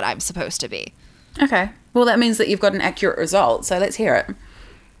this is what I'm supposed to be. okay, well that means that you've got an accurate result. So let's hear it.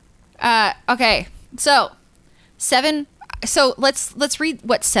 Okay, so 7. So let's read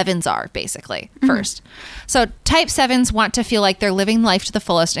what 7s are basically first. So type 7s want to feel like they're living life to the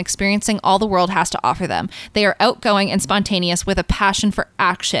fullest and experiencing all the world has to offer them. They are outgoing and spontaneous with a passion for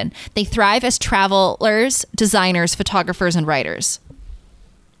action. They thrive as travelers, designers, photographers, and writers.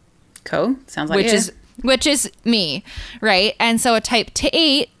 Cool, sounds like Which is me, right? And so a type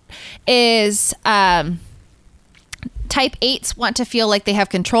 8 is Type 8s want to feel like they have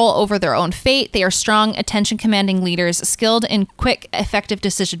control over their own fate. They are strong, attention-commanding leaders, skilled in quick, effective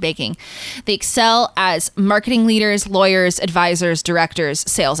decision-making. They excel as marketing leaders, lawyers, advisors, directors,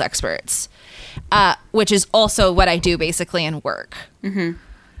 sales experts, which is also what I do basically in work. Mm-hmm.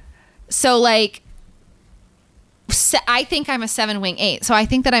 So, like, I think I'm a 7 wing 8. So I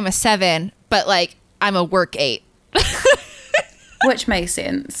think that I'm a 7, but, like, I'm a work 8. which makes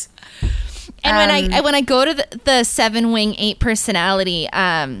sense. And when I go to the 7 wing 8 personality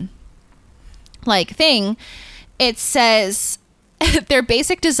like thing, it says their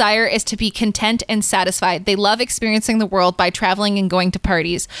basic desire is to be content and satisfied. They love experiencing the world by traveling and going to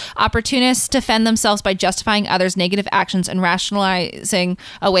parties. Opportunists defend themselves by justifying others' negative actions and rationalizing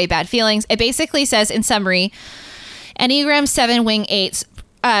away bad feelings. It basically says, in summary, Enneagram 7 wing 8s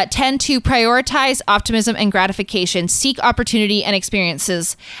tend to prioritize optimism and gratification, seek opportunity and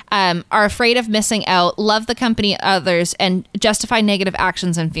experiences, are afraid of missing out, love the company of others, and justify negative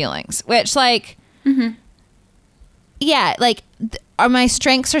actions and feelings. Which, like, yeah, like, my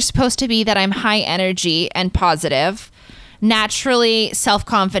strengths are supposed to be that I'm high energy and positive, naturally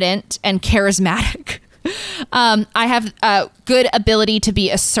self-confident and charismatic. I have a good ability to be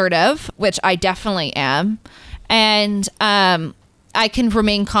assertive, which I definitely am. And, I can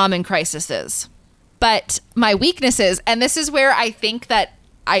remain calm in crises. But my weaknesses, and this is where I think that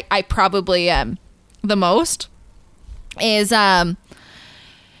I probably am the most, is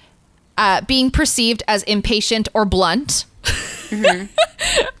being perceived as impatient or blunt,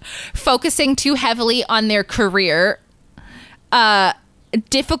 focusing too heavily on their career,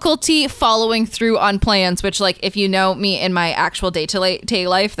 difficulty following through on plans, which, like, if you know me in my actual day-to-day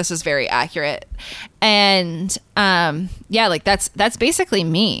life, this is very accurate. And yeah, like, that's basically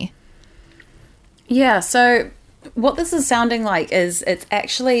me. Yeah, so what this is sounding like is it's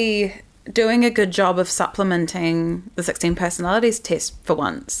actually doing a good job of supplementing the 16 personalities test for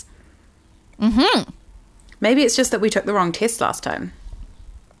once. Maybe it's just that we took the wrong test last time.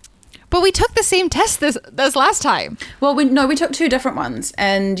 But we took the same test this last time. Well, we took 2 different ones,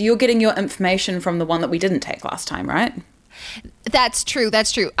 and you're getting your information from the one that we didn't take last time, right? That's true.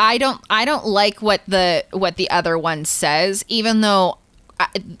 I don't like what the other one says, even though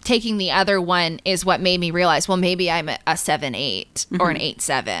taking the other one is what made me realize, well, maybe I'm a 7-8 or an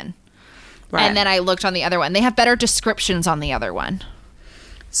 8-7. Right. And then I looked on the other one. They have better descriptions on the other one.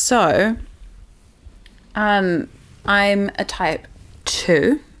 So, I'm a type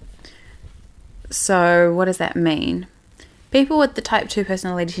 2. So what does that mean? People with the type 2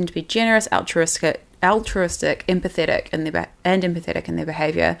 personality tend to be generous, altruistic, empathetic in their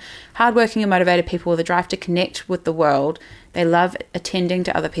behavior. Hardworking and motivated people with a drive to connect with the world. They love attending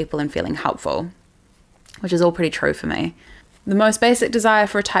to other people and feeling helpful, which is all pretty true for me. The most basic desire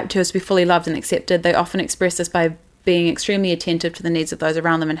for a type 2 is to be fully loved and accepted. They often express this by being extremely attentive to the needs of those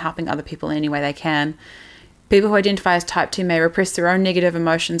around them and helping other people in any way they can. People who identify as type 2 may repress their own negative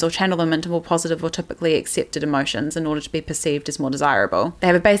emotions or channel them into more positive or typically accepted emotions in order to be perceived as more desirable. They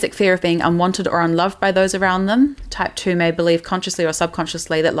have a basic fear of being unwanted or unloved by those around them. Type 2 may believe consciously or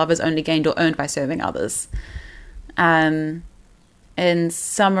subconsciously that love is only gained or earned by serving others. In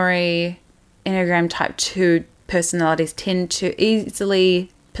summary, Enneagram Type 2 personalities tend to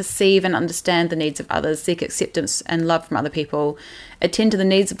easily perceive and understand the needs of others, seek acceptance and love from other people, attend to the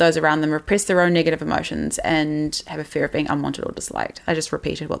needs of those around them, repress their own negative emotions, and have a fear of being unwanted or disliked. I just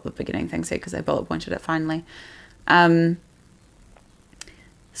repeated what the beginning thing said because they bullet pointed it finally.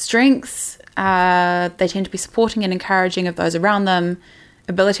 Strengths, they tend to be supporting and encouraging of those around them,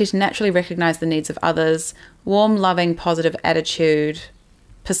 ability to naturally recognize the needs of others, warm, loving, positive attitude,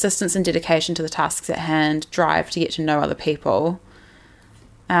 persistence and dedication to the tasks at hand, drive to get to know other people.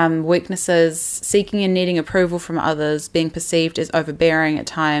 Weaknesses, seeking and needing approval from others, being perceived as overbearing at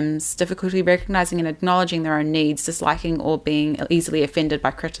times, difficulty recognizing and acknowledging their own needs, disliking or being easily offended by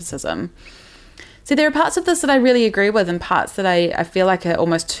criticism. So there are parts of this that I really agree with and parts that I feel like are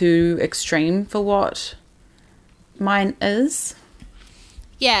almost too extreme for what mine is.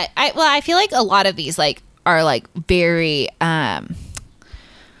 Yeah, I feel like a lot of these like are like very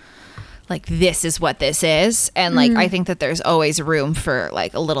like this is what this is, and like I think that there's always room for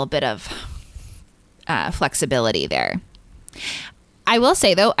like a little bit of flexibility there. I will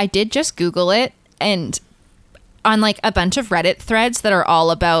say though, I did just Google it, and on like a bunch of Reddit threads that are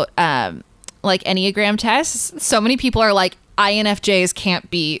all about like Enneagram tests, so many people are like INFJs can't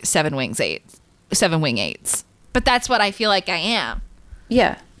be 7 wing 8s, but that's what I feel like I am.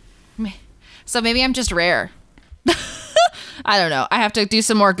 Yeah. So maybe I'm just rare. I don't know. I have to do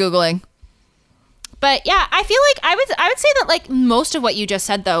some more Googling. But yeah, I feel like I would say that like most of what you just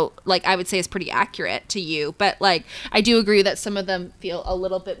said though, like I would say is pretty accurate to you. But like I do agree that some of them feel a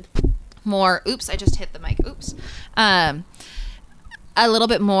little bit more. Oops, I just hit the mic. Oops. A little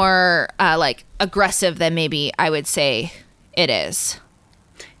bit more like aggressive than maybe I would say it is.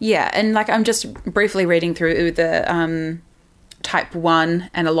 Yeah, and like I'm just briefly reading through the type 1,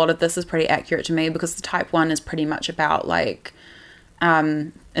 and a lot of this is pretty accurate to me because the type 1 is pretty much about like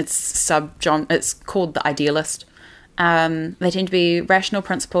it's called the idealist. They tend to be rational,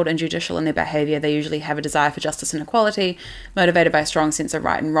 principled, and judicial in their behavior. They usually have a desire for justice and equality, motivated by a strong sense of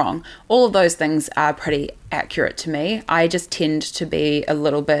right and wrong. All of those things are pretty accurate to me. I just tend to be a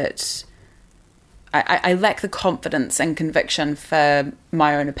little bit... I lack the confidence and conviction for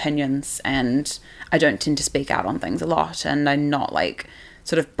my own opinions, and I don't tend to speak out on things a lot, and I'm not like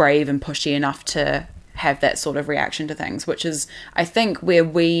sort of brave and pushy enough to have that sort of reaction to things, which is, I think, where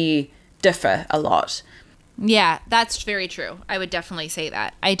we differ a lot. Yeah, that's very true. I would definitely say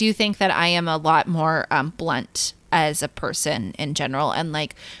that. I do think that I am a lot more blunt as a person in general, and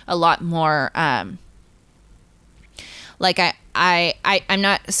like a lot more like I'm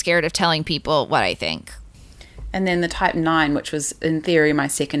not scared of telling people what I think. And then the type 9, which was in theory my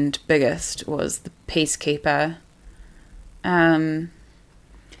second biggest, was the peacekeeper. Tend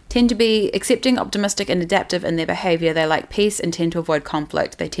to be accepting, optimistic, and adaptive in their behavior. They like peace and tend to avoid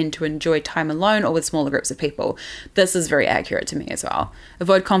conflict. They tend to enjoy time alone or with smaller groups of people. This is very accurate to me as well.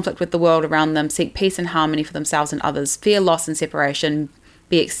 Avoid conflict with the world around them. Seek peace and harmony for themselves and others. Fear loss and separation.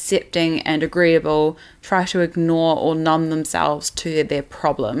 Be accepting and agreeable. Try to ignore or numb themselves to their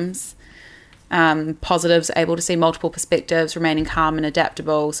problems. Positives, able to see multiple perspectives, remaining calm and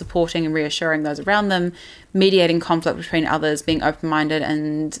adaptable, supporting and reassuring those around them, mediating conflict between others, being open-minded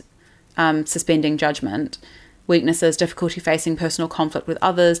and suspending judgment. Weaknesses, difficulty facing personal conflict with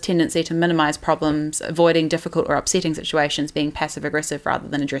others, tendency to minimize problems, avoiding difficult or upsetting situations, being passive-aggressive rather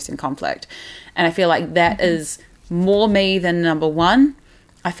than addressing conflict. And I feel like that is more me than number 1.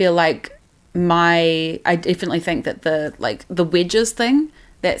 I feel like I definitely think that the wedges thing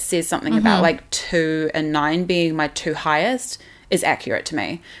that says something about like 2 and 9 being my 2 highest is accurate to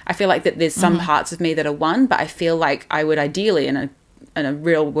me. I feel like that there's some parts of me that are 1, but I feel like I would ideally in a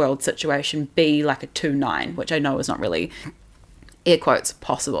real world situation be like a 2-9, which I know is not really air quotes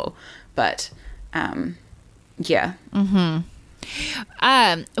possible, but yeah.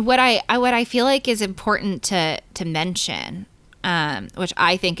 What I feel like is important to mention, which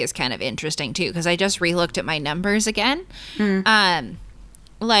I think is kind of interesting too, because I just relooked at my numbers again.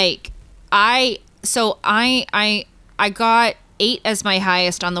 Like I got 8 as my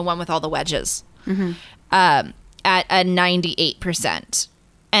highest on the one with all the wedges, at a 98%,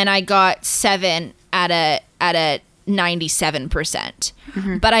 and I got 7 at a 97%.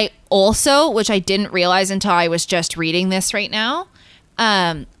 But I also, which I didn't realize until I was just reading this right now,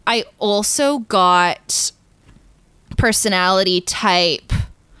 I also got personality type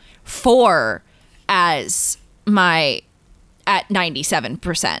 4 as my at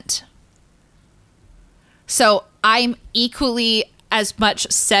 97%. So I'm equally as much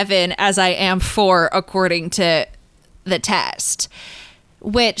 7 as I am 4 according to the test,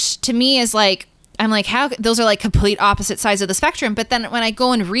 which to me is like, I'm like, how those are like complete opposite sides of the spectrum. But then when I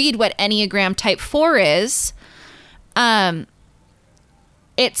go and read what Enneagram type 4 is,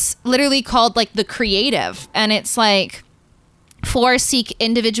 it's literally called like the creative, and it's like 4 seek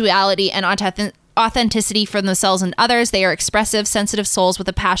individuality and authenticity for themselves and others. They are expressive, sensitive souls with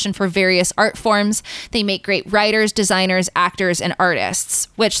a passion for various art forms. They make great writers, designers, actors, and artists,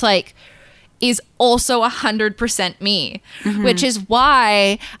 which like is also 100% me, which is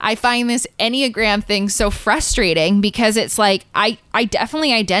why I find this Enneagram thing so frustrating, because it's like, I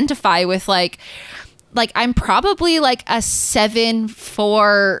definitely identify with like I'm probably like a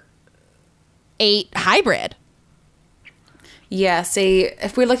 7-4-8 hybrid. Yeah, see,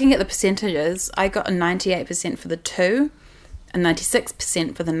 if we're looking at the percentages, I got a 98% for the 2, a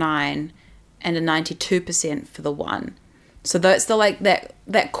 96% for the 9, and a 92% for the 1. So that's the like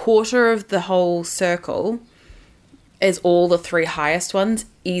that quarter of the whole circle is all the 3 highest ones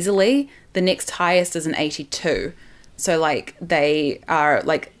easily. The next highest is an 82. So like they are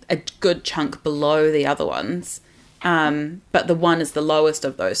like a good chunk below the other ones. But the 1 is the lowest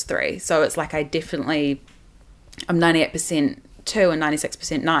of those 3. So it's like I'm 98% 2 and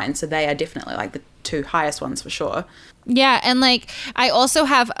 96% 9. So they are definitely like the 2 highest ones for sure. Yeah, and like I also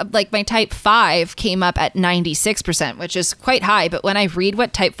have like my type 5 came up at 96%, which is quite high. But when I read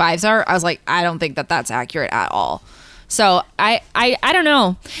what type 5s are, I was like, I don't think that that's accurate at all. So I don't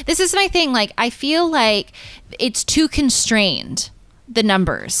know. This is my thing. Like I feel like it's too constrained, the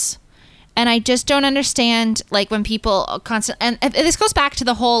numbers. And I just don't understand like when people and this goes back to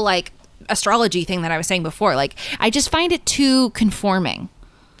the whole like astrology thing that I was saying before. Like I just find it too conforming.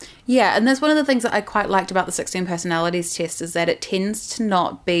 Yeah, and that's one of the things that I quite liked about the 16 personalities test, is that it tends to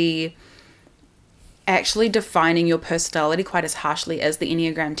not be actually defining your personality quite as harshly as the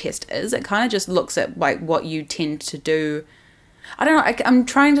Enneagram test is. It kind of just looks at like what you tend to do. I don't know, I'm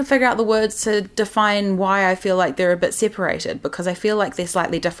trying to figure out the words to define why I feel like they're a bit separated, because I feel like they're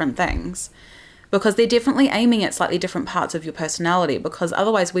slightly different things. Because they're definitely aiming at slightly different parts of your personality, because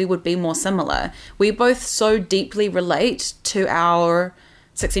otherwise we would be more similar. We both so deeply relate to our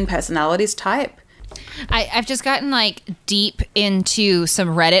 16 personalities type. I've just gotten like deep into some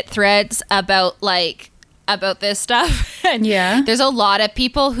Reddit threads about this stuff. And yeah, there's a lot of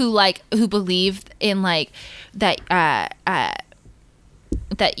people who believe in like that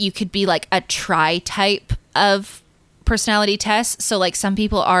that you could be like a tri-type of personality test. So like some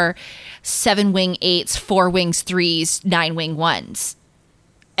people are 7 wing 8s, 4 wings 3s, 9 wing 1s,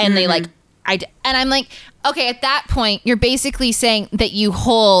 and they like and I'm like, okay, at that point you're basically saying that you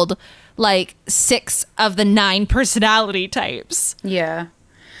hold like 6 of the 9 personality types. Yeah.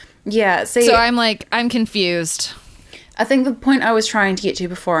 See, so I'm like, I'm confused. I think the point I was trying to get to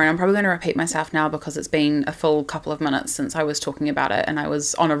before, and I'm probably going to repeat myself now because it's been a full couple of minutes since I was talking about it and I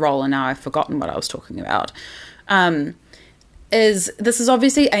was on a roll and now I've forgotten what I was talking about, is this is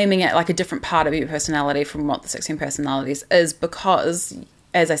obviously aiming at like a different part of your personality from what the 16 personalities is, because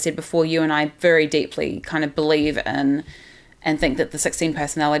as I said before, you and I very deeply kind of believe in and think that the 16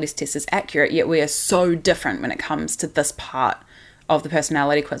 personalities test is accurate, yet we are so different when it comes to this part of the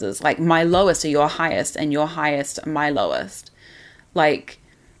personality quizzes. Like my lowest are your highest and your highest are my lowest. Like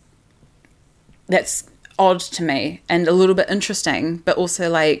that's odd to me and a little bit interesting, but also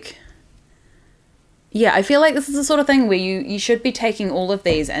like, yeah, I feel like this is the sort of thing where you should be taking all of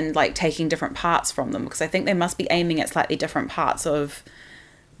these and like taking different parts from them, because I think they must be aiming at slightly different parts of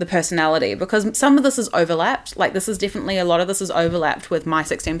the personality, because some of this is overlapped. Like this is definitely, a lot of this is overlapped with my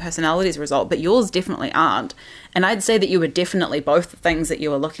 16 personalities result, but yours definitely aren't. And I'd say that you were definitely both the things that you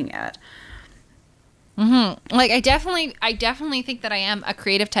were looking at. Like I definitely think that I am a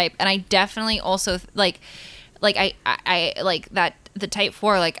creative type, and I definitely also like I like that the type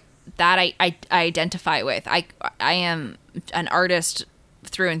 4, like that I identify with. I am an artist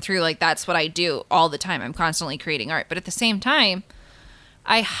through and through. Like that's what I do all the time. I'm constantly creating art, but at the same time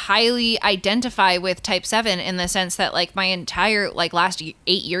I highly identify with type 7 in the sense that like my entire like last 8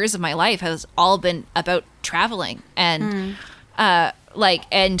 years of my life has all been about traveling and like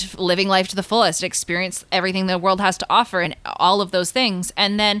and living life to the fullest, experience everything the world has to offer and all of those things.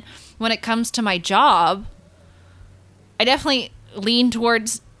 And then when it comes to my job, I definitely lean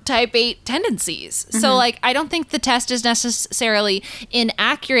towards type 8 tendencies. So like I don't think the test is necessarily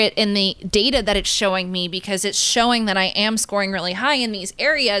inaccurate in the data that it's showing me, because it's showing that I am scoring really high in these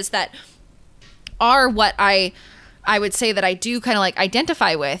areas that are what I I would say that I do kind of like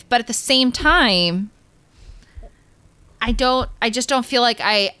identify with, but at the same time, I just don't feel like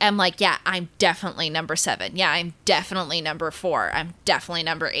I am like, yeah, I'm definitely number 7. Yeah, I'm definitely number 4. I'm definitely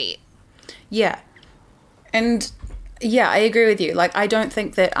number 8. Yeah. And yeah, I agree with you. Like, I don't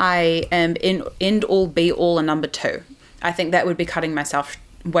think that I am in end all be all a number 2. I think that would be cutting myself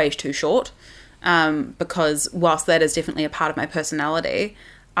way too short. Because whilst that is definitely a part of my personality,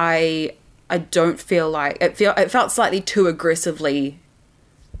 I don't feel like it felt slightly too aggressively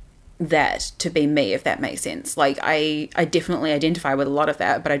that to be me, if that makes sense. Like, I definitely identify with a lot of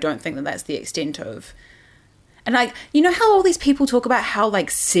that, but I don't think that that's the extent of. And like, you know how all these people talk about how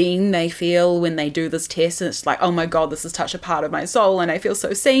like seen they feel when they do this test, and it's like, oh my god, this has touched a part of my soul and I feel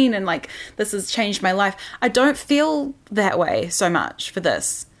so seen and like this has changed my life. I don't feel that way so much for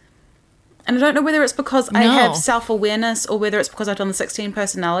this. And I don't know whether it's because I have self-awareness or whether it's because I've done the 16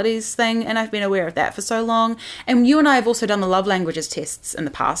 personalities thing and I've been aware of that for so long. And you and I have also done the love languages tests in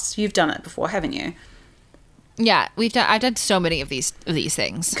the past. You've done it before, haven't you? Yeah, I've done so many of these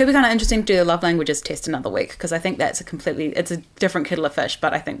things. It could be kind of interesting to do the love languages test another week, because I think that's it's a different kettle of fish,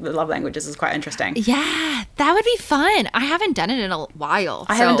 but I think the love languages is quite interesting. Yeah, that would be fun. I haven't done it in a while.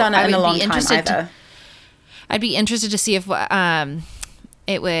 I haven't done it in a long time either. I'd be interested to see if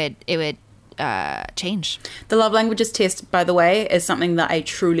it would change. The love languages test, by the way, is something that I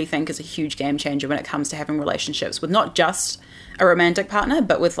truly think is a huge game changer when it comes to having relationships with not just a romantic partner,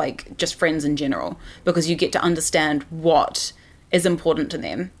 but with like just friends in general, because you get to understand what is important to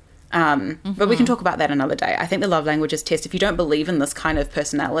them. But we can talk about that another day. I think the love languages test, if you don't believe in this kind of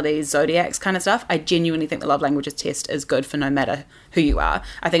personality, zodiacs kind of stuff, I genuinely think the love languages test is good for no matter who you are.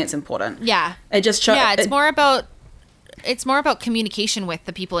 I think it's important. Yeah. It just shows. Yeah, it's more about communication with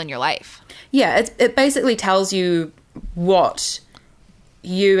the people in your life. Yeah, it basically tells you what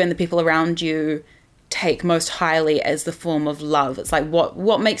you and the people around you take most highly as the form of love. It's like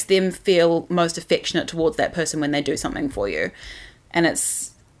what makes them feel most affectionate towards that person when they do something for you. And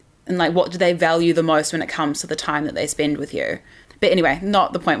like, what do they value the most when it comes to the time that they spend with you? But anyway,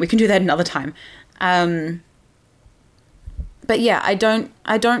 not the point. We can do that another time. But yeah, I don't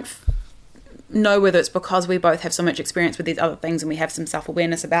know whether it's because we both have so much experience with these other things and we have some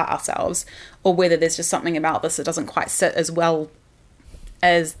self-awareness about ourselves, or whether there's just something about this that doesn't quite sit as well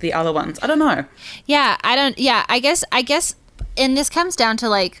as the other ones. I don't know. I guess and this comes down to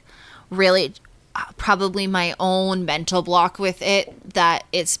like really probably my own mental block with it, that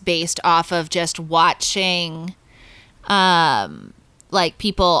it's based off of just watching like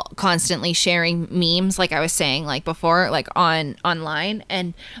people constantly sharing memes, like I was saying like before, like online,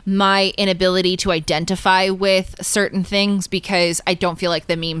 and my inability to identify with certain things because I don't feel like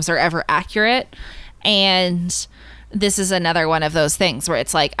the memes are ever accurate. And this is another one of those things where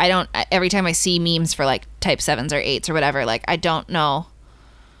it's like, every time I see memes for like type 7s or 8s or whatever, like I don't know.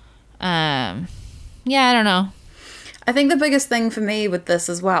 I don't know. I think the biggest thing for me with this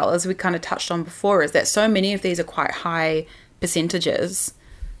as well, as we kind of touched on before, is that so many of these are quite high percentages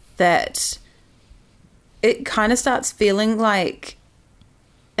that it kind of starts feeling like,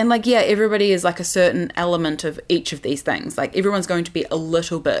 and like, yeah, everybody is like a certain element of each of these things. Like everyone's going to be a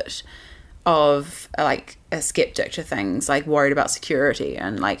little bit of like a skeptic to things, like worried about security,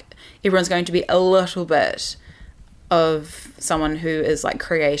 and like everyone's going to be a little bit of someone who is like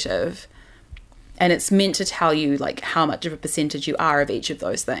creative, and it's meant to tell you like how much of a percentage you are of each of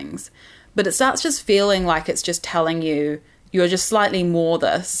those things. But it starts just feeling like it's just telling you you're just slightly more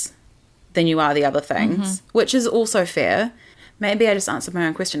this than you are the other things, which is also fair. Maybe I just answered my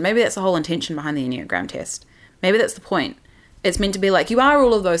own question. Maybe that's the whole intention behind the Enneagram test. Maybe that's the point. It's meant to be like, you are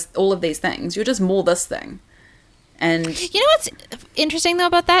all of these things. You're just more this thing. And you know what's interesting though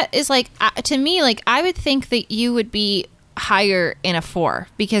about that is like, to me, like I would think that you would be higher in a 4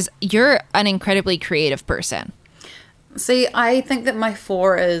 because you're an incredibly creative person. See, I think that my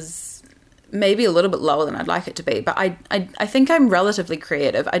 4 is maybe a little bit lower than I'd like it to be, but I think I'm relatively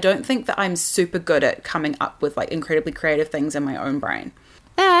creative. I don't think that I'm super good at coming up with like incredibly creative things in my own brain.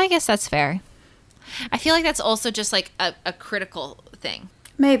 Yeah, I guess that's fair. I feel like that's also just like a critical thing.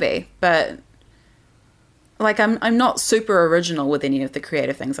 Maybe, but like I'm not super original with any of the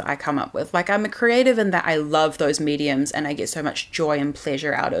creative things that I come up with. Like I'm a creative in that I love those mediums and I get so much joy and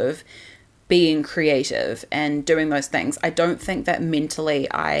pleasure out of being creative and doing those things. I don't think that mentally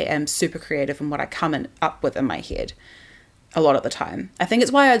I am super creative in what I come up with in my head a lot of the time. I think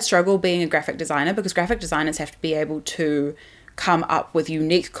it's why I'd struggle being a graphic designer, because graphic designers have to be able to come up with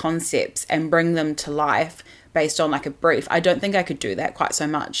unique concepts and bring them to life based on like a brief. I don't think I could do that quite so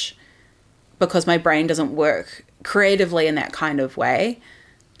much because my brain doesn't work creatively in that kind of way.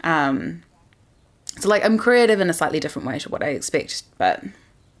 So, like, I'm creative in a slightly different way to what I expect, but...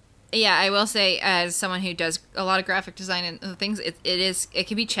 Yeah, I will say, as someone who does a lot of graphic design and things, it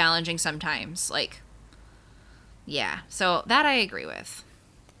can be challenging sometimes. Like, yeah. So that I agree with.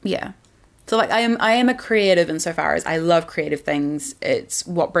 Yeah. So, like, I am a creative insofar as I love creative things. It's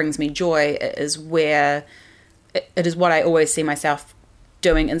what brings me joy. It is what I always see myself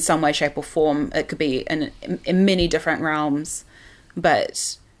doing in some way, shape, or form. It could be in many different realms,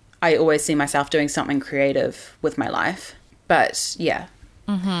 but I always see myself doing something creative with my life. But yeah,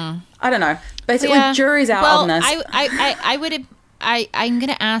 I don't know. Basically, jury's out on this. I'm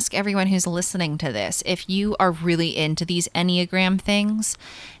gonna ask everyone who's listening to this if you are really into these Enneagram things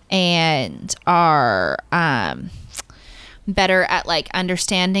and are better at like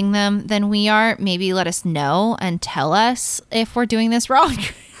understanding them than we are. Maybe let us know and tell us if we're doing this wrong.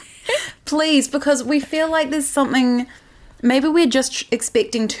 Please, because we feel like there's something. Maybe we're just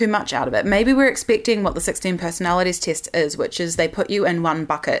expecting too much out of it. Maybe we're expecting what the 16 personalities test is, which is they put you in one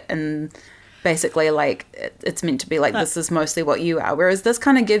bucket and basically like it's meant to be like this is mostly what you are. Whereas this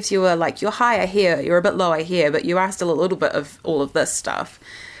kind of gives you a like you're higher here, you're a bit lower here, but you are still a little bit of all of this stuff,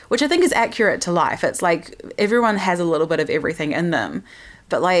 which I think is accurate to life. It's like everyone has a little bit of everything in them,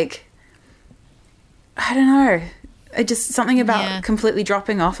 but like I don't know. It just something about completely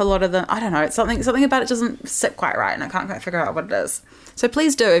dropping off a lot of them. I don't know. It's something about it doesn't sit quite right, and I can't quite figure out what it is. So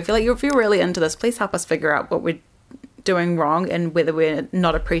please do. If you're really into this, please help us figure out what we're doing wrong and whether we're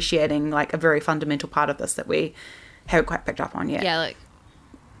not appreciating like a very fundamental part of this that we haven't quite picked up on yet.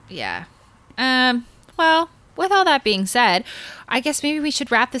 Yeah. Well, with all that being said, I guess maybe we should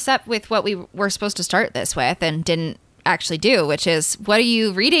wrap this up with what we were supposed to start this with and didn't actually do, which is what are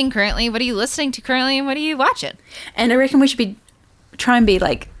you reading currently, what are you listening to currently, and what are you watching? And I reckon we should try and be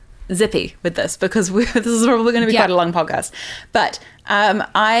like zippy with this because this is probably going to be quite a long podcast. But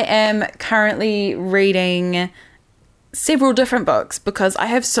I am currently reading several different books because I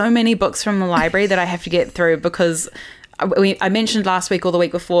have so many books from the library that I have to get through because I mentioned last week or the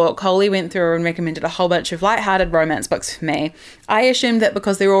week before, Coley went through and recommended a whole bunch of lighthearted romance books for me. I assumed that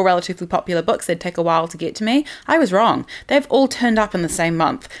because they're all relatively popular books, they'd take a while to get to me. I was wrong. They've all turned up in the same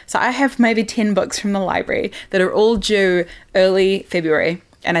month. So I have maybe 10 books from the library that are all due early February.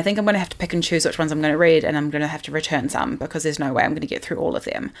 And I think I'm going to have to pick and choose which ones I'm going to read, and I'm going to have to return some because there's no way I'm going to get through all of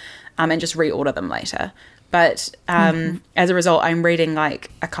them and just reorder them later. But as a result, I'm reading like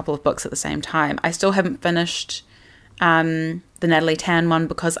a couple of books at the same time. I still haven't finished the Natalie Tan one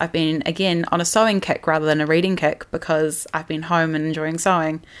because I've been, again, on a sewing kick rather than a reading kick because I've been home and enjoying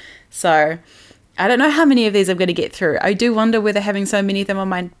sewing. So I don't know how many of these I'm going to get through. I do wonder whether having so many of them on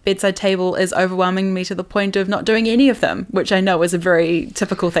my bedside table is overwhelming me to the point of not doing any of them, which I know is a very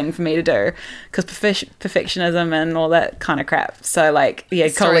typical thing for me to do because perfectionism and all that kind of crap. So like, yeah,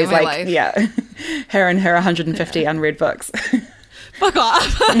 Coley's like, life. Yeah, her and her 150 unread books. Fuck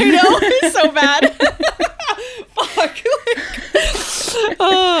off. I know, it's so bad. Fuck.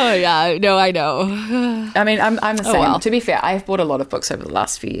 Oh, yeah. No, I know. I mean, I'm the same. Well. To be fair, I've bought a lot of books over the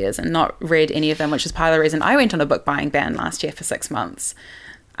last few years and not read any of them, which is part of the reason I went on a book buying ban last year for 6 months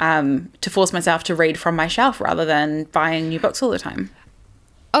to force myself to read from my shelf rather than buying new books all the time.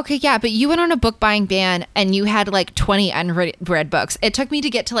 Okay, yeah, but you went on a book buying ban and you had like 20 unread books. It took me to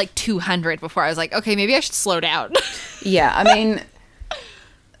get to like 200 before I was like, okay, maybe I should slow down. Yeah, I mean...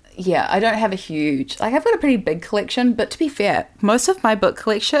 Yeah, I don't have a huge... Like, I've got a pretty big collection, but to be fair, most of my book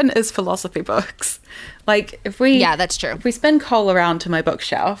collection is philosophy books. Like, if we... Yeah, that's true. If we spin Cole around to my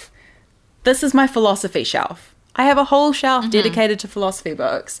bookshelf, this is my philosophy shelf. I have a whole shelf dedicated to philosophy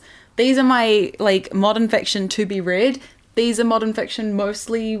books. These are my, like, modern fiction to be read. These are modern fiction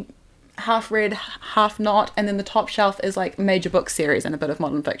mostly half read, half not. And then the top shelf is, like, major book series and a bit of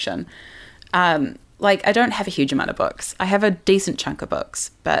modern fiction. Like, I don't have a huge amount of books. I have a decent chunk of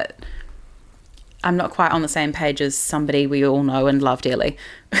books, but I'm not quite on the same page as somebody we all know and love dearly.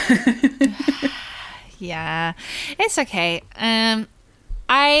 Yeah, it's okay. I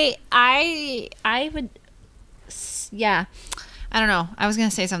would, yeah. I don't know. I was going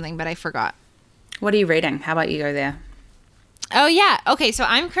to say something, but I forgot. What are you reading? How about you go there? Oh, yeah. Okay, so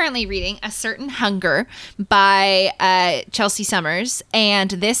I'm currently reading A Certain Hunger by Chelsea Summers,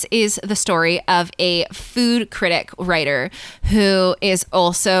 and this is the story of a food critic writer who is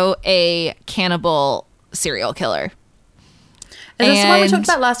also a cannibal serial killer. Is this the one we talked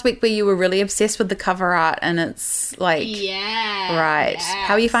about last week where you were really obsessed with the cover art and it's like... Yeah. Right. Yeah.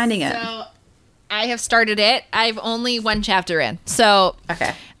 How are you finding it? So, I have started it. I've only one chapter in. So...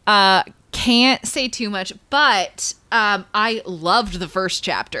 Okay. Can't say too much, but I loved the first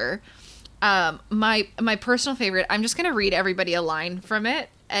chapter. My personal favorite, I'm just going to read everybody a line from it,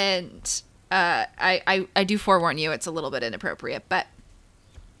 and I do forewarn you, it's a little bit inappropriate, but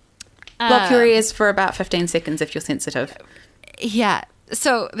Block your ears for about 15 seconds if you're sensitive. yeah.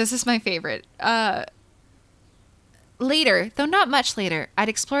 So this is my favorite. Later, though not much later, I'd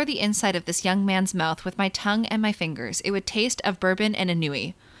explore the inside of this young man's mouth with my tongue and my fingers. It would taste of bourbon and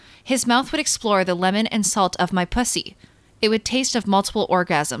anui. His mouth would explore the lemon and salt of my pussy. It would taste of multiple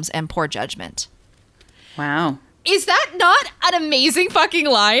orgasms and poor judgment. Wow. Is that not an amazing fucking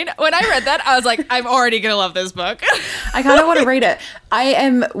line? When I read that, I was like, I'm already going to love this book. I kind of want to read it. I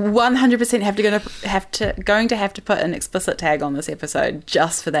am 100% going to have to put an explicit tag on this episode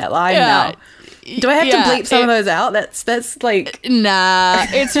just for that line now. Do I have to bleep some of those out? That's like... Nah,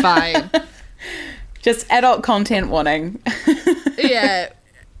 it's fine. Just adult content warning. Yeah.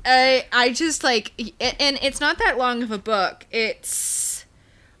 I just like... And it's not that long of a book. It's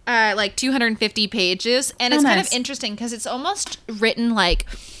like 250 pages. And it's kind of interesting because it's almost written like...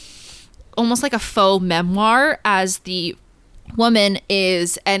 Almost like a faux memoir, as the woman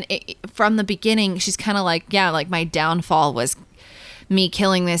is... And from the beginning, she's kind of like, yeah, like my downfall was... me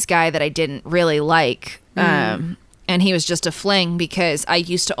killing this guy that I didn't really like. And he was just a fling because I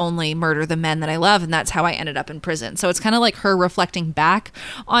used to only murder the men that I love, and that's how I ended up in prison. So it's kind of like her reflecting back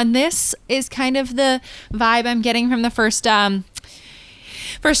on this is kind of the vibe I'm getting from the first chapter.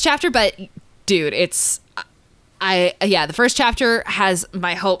 But dude, the first chapter has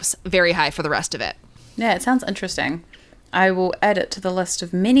my hopes very high for the rest of it. Yeah, it sounds interesting. I will add it to the list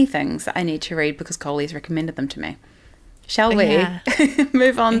of many things that I need to read because Coley's recommended them to me. Shall we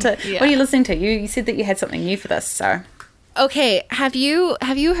move on to what are you listening to? You said that you had something new for this, so. Okay, have you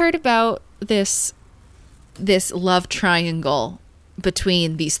heard about this love triangle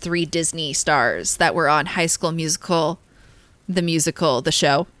between these three Disney stars that were on High School Musical, the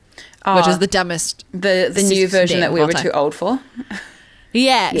show, which is the dumbest the new version that we were too old for?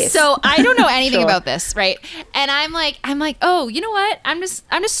 Yeah. Yes. So I don't know anything about this, right? And I'm like, oh, you know what? I'm just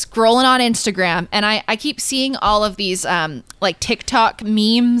scrolling on Instagram, and I keep seeing all of these like TikTok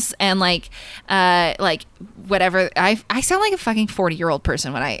memes and like whatever. I sound like a fucking 40-year-old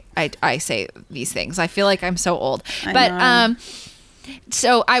person when I say these things. I feel like I'm so old.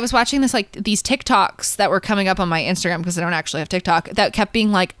 So I was watching these TikToks that were coming up on my Instagram, because I don't actually have TikTok, that kept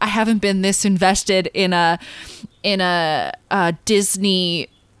being like, I haven't been this invested in a Disney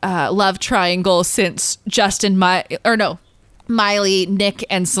love triangle since Miley, Nick,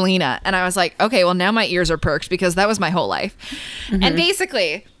 and Selena. And I was like, okay, well now my ears are perked because that was my whole life. Mm-hmm. And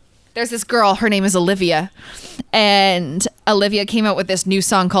basically there's this girl, her name is Olivia, and Olivia came out with this new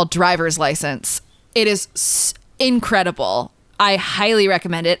song called Driver's License. It is incredible. I highly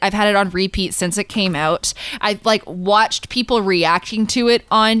recommend it. I've had it on repeat since it came out. I've watched people reacting to it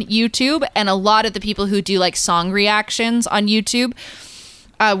on YouTube, and a lot of the people who do song reactions on YouTube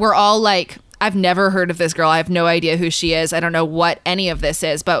were all like, I've never heard of this girl. I have no idea who she is. I don't know what any of this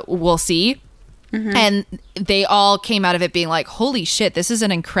is, but we'll see. Mm-hmm. And they all came out of it being like, holy shit, this is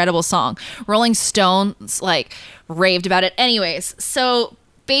an incredible song. Rolling Stones raved about it. Anyways, so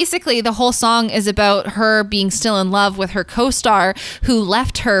basically the whole song is about her being still in love with her co-star who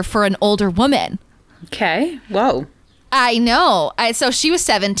left her for an older woman. Okay. Whoa. I know. So she was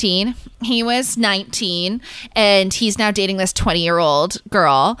 17, he was 19, and he's now dating this 20-year-old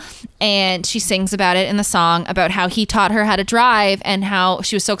girl. And she sings about it in the song, about how he taught her how to drive and how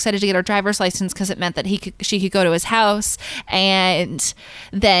she was so excited to get her driver's license because it meant that she could go to his house. And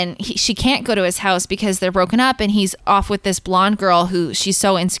then she can't go to his house because they're broken up, and he's off with this blonde girl who she's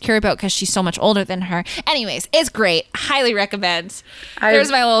so insecure about because she's so much older than her. Anyways, it's great. Highly recommend. There's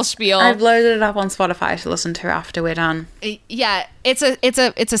my little spiel. I've loaded it up on Spotify to listen to after we're done. Yeah, it's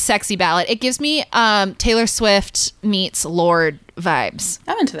a sexy ballad. It gives me Taylor Swift meets Lorde vibes.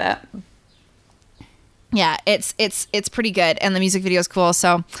 I'm into that. Yeah, it's pretty good, and the music video is cool.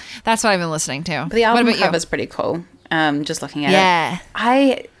 So that's what I've been listening to. The album cover is pretty cool. Just looking at it.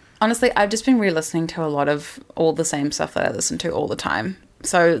 I've just been re-listening to a lot of all the same stuff that I listen to all the time.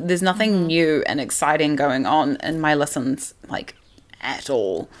 So there's nothing new and exciting going on in my listens at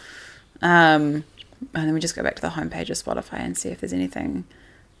all. And let me just go back to the homepage of Spotify and see if there's anything.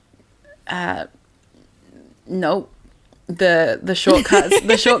 Nope. The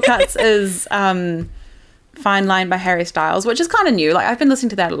shortcuts is Fine Line by Harry Styles, which is kind of new. I've been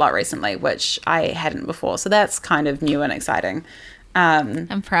listening to that a lot recently, which I hadn't before, so that's kind of new and exciting.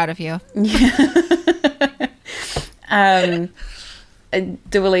 I'm proud of you.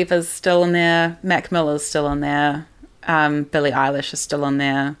 Dua Lipa's still in there. Mac Miller's still in there. Billie Eilish is still in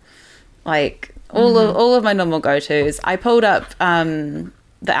there. All of my normal go-tos. I pulled up the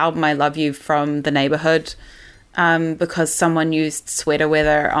album I Love You from The Neighborhood because someone used Sweater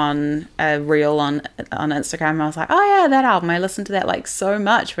Weather on a reel on Instagram. I was like, oh yeah, that album. I listened to that like so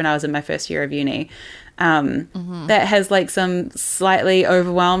much when I was in my first year of uni. That has like some slightly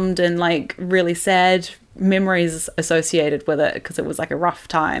overwhelmed and like really sad memories associated with it because it was like a rough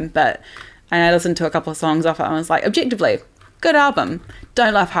time. And I listened to a couple of songs off it and I was like, objectively, good album.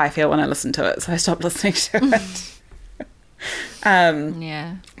 Don't love how I feel when I listen to it, so I stopped listening to it.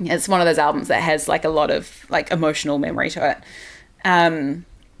 Yeah. It's one of those albums that has like a lot of like emotional memory to it.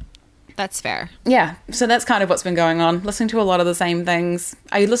 That's fair. Yeah, so that's kind of what's been going on. Listening to a lot of the same things.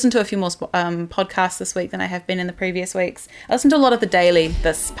 I listened to a few more podcasts this week than I have been in the previous weeks. I listened to a lot of The Daily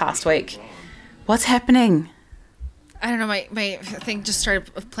this past week. What's happening? I don't know. My thing just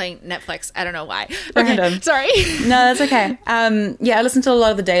started playing Netflix. I don't know why. Random. Okay, sorry. No, that's okay. Yeah, I listened to a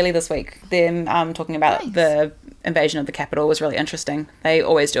lot of The Daily this week. Them talking about Nice. the invasion of the Capitol was really interesting. They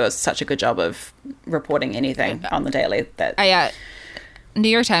always do such a good job of reporting anything on The Daily that... New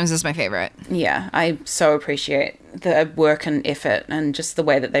York Times is my favorite. Yeah, I so appreciate the work and effort and just the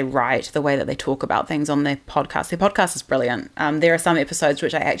way that they write, the way that they talk about things on their podcast. Their podcast is brilliant. There are some episodes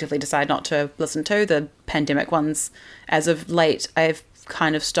which I actively decide not to listen to. The pandemic ones, as of late, I've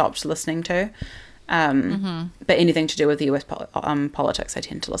kind of stopped listening to. But anything to do with the US politics, I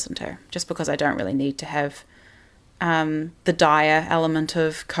tend to listen to, just because I don't really need to have the dire element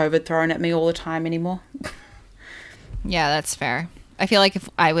of COVID thrown at me all the time anymore. Yeah, that's fair. I feel like if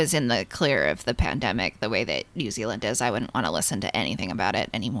I was in the clear of the pandemic the way that New Zealand is, I wouldn't want to listen to anything about it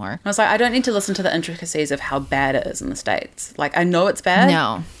anymore. I was like, I don't need to listen to the intricacies of how bad it is in the States. Like, I know it's bad.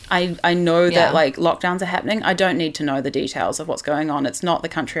 No. I know Yeah. that, like, lockdowns are happening. I don't need to know the details of what's going on. It's not the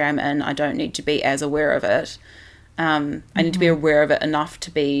country I'm in. I don't need to be as aware of it. I need to be aware of it enough to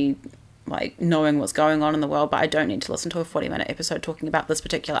be, like, knowing what's going on in the world, but I don't need to listen to a 40-minute episode talking about this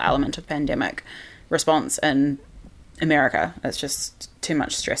particular element of pandemic response in America. It's just too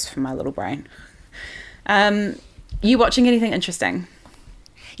much stress for my little brain. You watching anything interesting?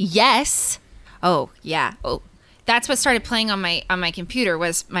 Yes. Oh, yeah. Oh, that's what started playing on my computer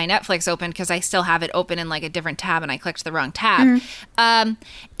was my Netflix open because I still have it open in like a different tab and I clicked the wrong tab.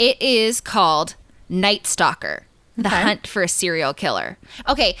 It is called Night Stalker. The Hunt for a Serial Killer.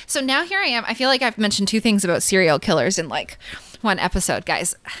 Okay, so now here I am. I feel like I've mentioned two things about serial killers in like one episode,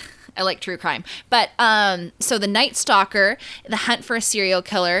 guys. I like true crime. But so The Night Stalker, The Hunt for a Serial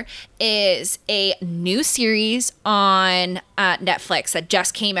Killer is a new series on Netflix that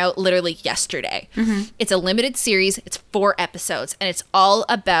just came out literally yesterday. It's a limited series. It's 4 episodes and it's all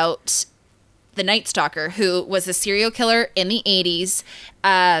about the Night Stalker, who was a serial killer in the 80s.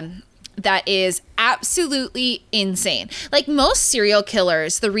 That is absolutely insane. Like most serial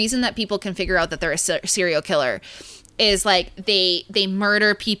killers, the reason that people can figure out that they're a serial killer is like they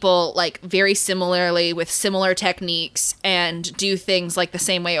murder people like very similarly with similar techniques and do things like the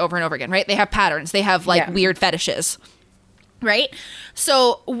same way over and over again, right? They have patterns. They have like weird fetishes, right?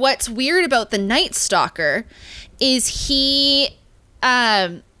 So what's weird about the Night Stalker is he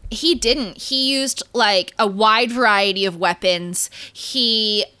used like a wide variety of weapons.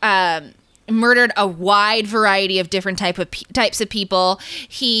 He murdered a wide variety of different types of people.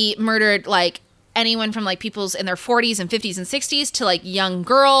 He murdered like anyone from like people's in their 40s and 50s and 60s to like young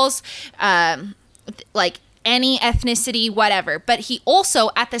girls, like any ethnicity, whatever. But he also,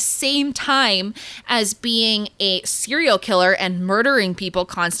 at the same time as being a serial killer and murdering people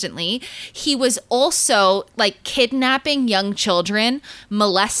constantly, he was also like kidnapping young children,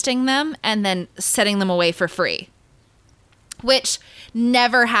 molesting them, and then setting them away for free, which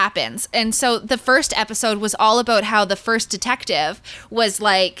never happens. And so the first episode was all about how the first detective was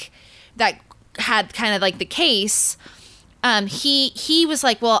like, that had kind of like the case. He was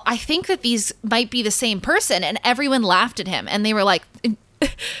like, well, I think that these might be the same person. And everyone laughed at him. And they were like,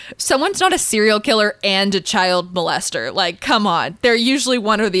 someone's not a serial killer and a child molester. Like, come on. They're usually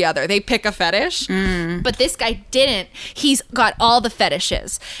one or the other. They pick a fetish. But this guy didn't. He's got all the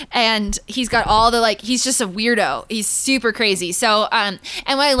fetishes. And he's got all the, like, he's just a weirdo. He's super crazy. So, and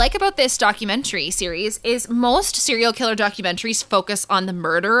what I like about this documentary series is most serial killer documentaries focus on the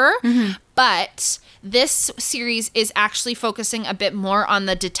murderer. But this series is actually focusing a bit more on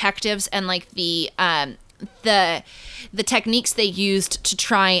the detectives and like the techniques they used to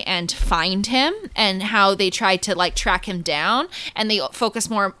try and find him and how they tried to like track him down, and they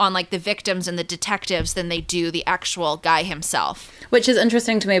focus more on like the victims and the detectives than they do the actual guy himself. Which is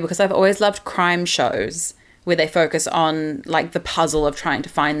interesting to me because I've always loved crime shows where they focus on like the puzzle of trying to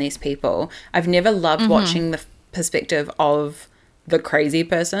find these people. I've never loved watching the perspective of the crazy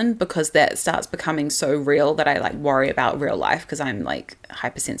person, because that starts becoming so real that I like worry about real life, because I'm like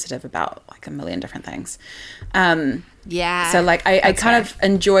hypersensitive about like a million different things. Yeah. So like I kind of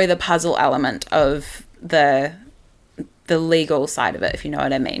enjoy the puzzle element of the legal side of it, if you know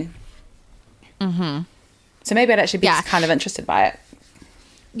what I mean. Mm-hmm. So maybe I'd actually be kind of interested by it.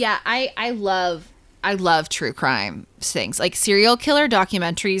 Yeah, I love true crime things. Like serial killer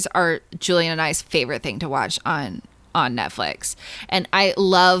documentaries are Julian and I's favorite thing to watch on Netflix. And I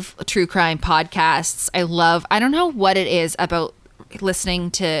love true crime podcasts. I don't know what it is about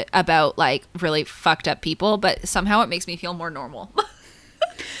listening to about like really fucked up people, but somehow it makes me feel more normal.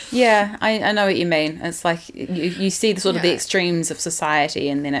 Yeah, I know what you mean. It's like you see the sort of the extremes of society,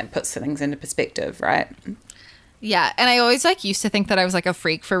 and then it puts things into perspective, right? Yeah, and I always like used to think that I was like a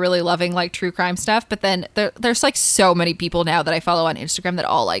freak for really loving like true crime stuff, but then there's like so many people now that I follow on Instagram that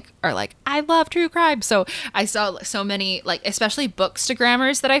all like are like, I love true crime. So I saw so many like, especially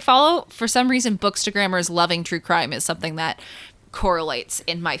Bookstagrammers that I follow. For some reason, Bookstagrammers loving true crime is something that correlates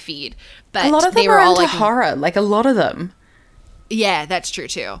in my feed. But a lot of them are into horror, like a lot of them. Yeah, that's true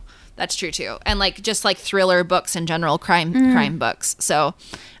too. And like just like thriller books in general, crime books. So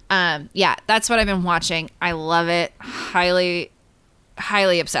yeah, that's what I've been watching. I love it. Highly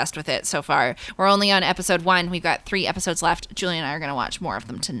obsessed with it so far. We're only on episode 1. We've got 3 episodes left. Julie and I are going to watch more of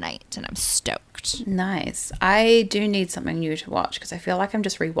them tonight, and I'm stoked. Nice. I do need something new to watch, because I feel like I'm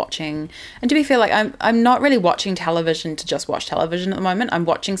just rewatching. And to be fair, like I'm not really watching television to just watch television at the moment. I'm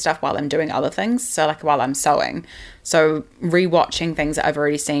watching stuff while I'm doing other things. So like while I'm sewing. So rewatching things that I've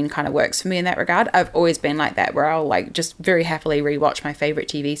already seen kind of works for me in that regard. I've always been like that, where I'll like just very happily rewatch my favorite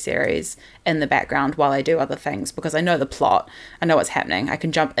TV series in the background while I do other things, because I know the plot, I know what's happening. I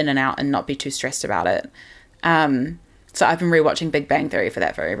can jump in and out and not be too stressed about it. So I've been rewatching Big Bang Theory for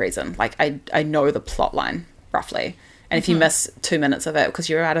that very reason. Like I know the plot line roughly. And if you miss 2 minutes of it because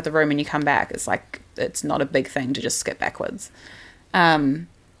you're out of the room and you come back, it's like, it's not a big thing to just skip backwards.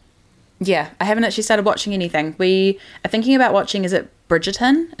 Yeah, I haven't actually started watching anything. We are thinking about watching, is it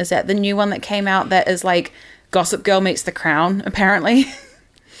Bridgerton? Is that the new one that came out that is like Gossip Girl meets The Crown, apparently?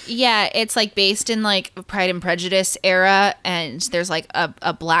 Yeah, it's like based in like Pride and Prejudice era, and there's like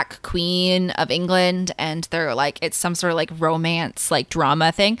a black queen of England, and they're like, it's some sort of like romance, like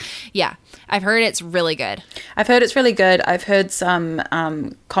drama thing. Yeah, I've heard it's really good. I've heard it's really good. I've heard some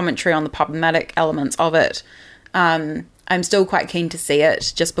commentary on the problematic elements of it. I'm still quite keen to see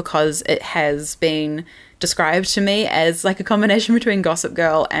it, just because it has been described to me as like a combination between Gossip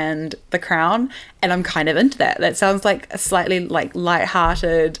Girl and The Crown, and I'm kind of into that. That sounds like a slightly like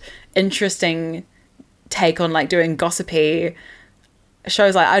light-hearted, interesting take on like doing gossipy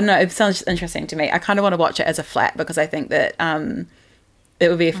shows. Like, I don't know, it sounds interesting to me. I kind of want to watch it as a flat, because I think that it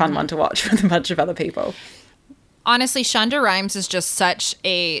would be a fun one to watch with a bunch of other people. Honestly, Shonda Rhimes is just such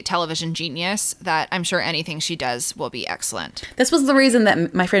a television genius that I'm sure anything she does will be excellent. This was the reason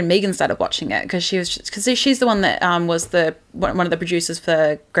that my friend Megan started watching it, because she's the one that was one of the producers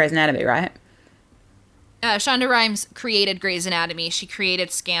for Grey's Anatomy, right? Shonda Rhimes created Grey's Anatomy. She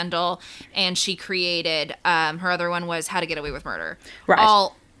created Scandal, and she created her other one was How to Get Away with Murder. Right.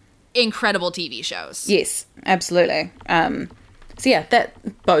 All incredible TV shows. Yes, absolutely. So yeah,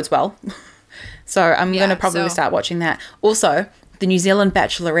 that bodes well. So I'm going to probably start watching that. Also, the New Zealand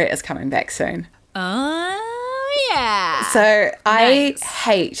Bachelorette is coming back soon. Oh, yeah. So I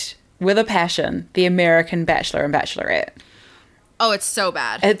hate, with a passion, the American Bachelor and Bachelorette. Oh, it's so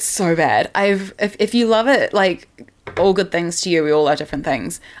bad. It's so bad. If you love it, like, all good things to you, we all are different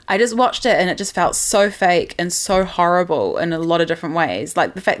things. I just watched it and it just felt so fake and so horrible in a lot of different ways.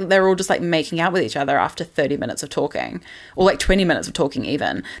 Like the fact that they're all just like making out with each other after 30 minutes of talking, or like 20 minutes of talking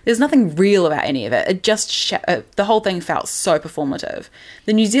even. There's nothing real about any of it. It just, the whole thing felt so performative.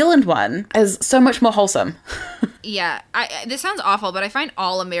 The New Zealand one is so much more wholesome. Yeah, this sounds awful, but I find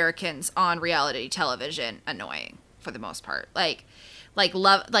all Americans on reality television annoying for the most part. I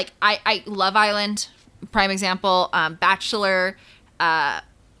Love Island, prime example, Bachelor,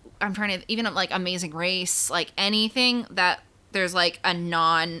 I'm trying to, even like Amazing Race, like anything that there's like a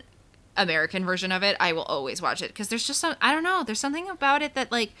non-American version of it, I will always watch it, because there's just I don't know, there's something about it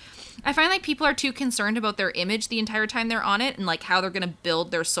that like, I find like people are too concerned about their image the entire time they're on it, and like how they're going to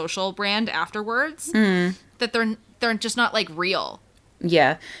build their social brand afterwards, that they're just not like real.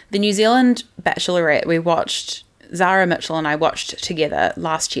 Yeah. The New Zealand Bachelorette, we watched, Zara Mitchell and I watched together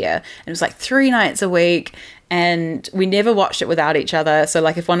last year, and it was like 3 nights a week, and we never watched it without each other. So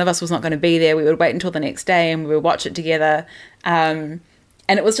like if one of us was not going to be there, we would wait until the next day and we would watch it together. And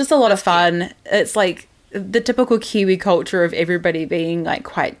it was just a lot of fun. It's like, the typical Kiwi culture of everybody being like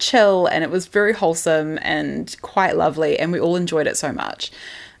quite chill, and it was very wholesome and quite lovely, and we all enjoyed it so much.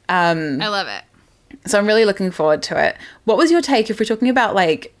 I love it. So I'm really looking forward to it. What was your take if we're talking about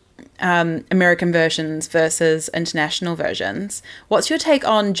like American versions versus international versions? What's your take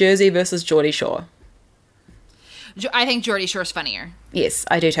on Jersey versus Geordie Shore? I think Geordie Shore's funnier. Yes,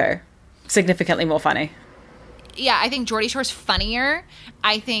 I do too. Significantly more funny. Yeah, I think Geordie Shore's funnier.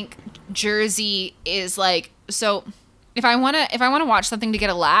 I think Jersey is like, so if I want to watch something to get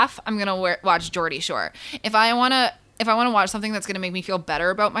a laugh, I'm going to watch Geordie Shore. If I want to watch something that's going to make me feel better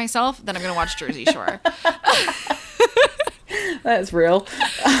about myself, then I'm going to watch Jersey Shore. That's real.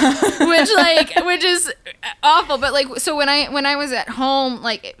 which is awful, but like, so when I was at home,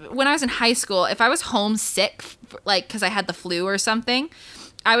 like when I was in high school, if I was homesick, like cuz I had the flu or something,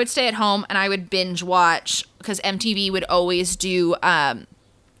 I would stay at home and I would binge watch, cuz MTV would always do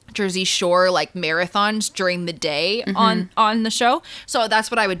Jersey Shore like marathons during the day on the show. So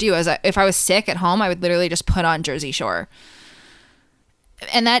that's what I would do. If I was sick at home, I would literally just put on Jersey Shore.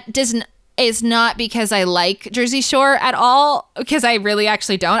 And that is not because I like Jersey Shore at all, because I really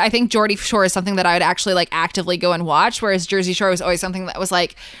actually don't. I think Geordie Shore is something that I would actually like actively go and watch, whereas Jersey Shore was always something that was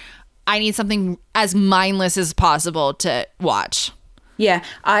like, I need something as mindless as possible to watch. Yeah,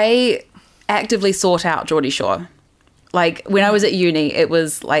 I actively sought out Geordie Shore. Like when I was at uni, it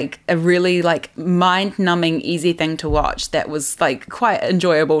was like a really like mind-numbing, easy thing to watch that was like quite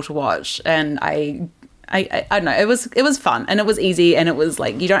enjoyable to watch, and I don't know, it was fun, and it was easy, and it was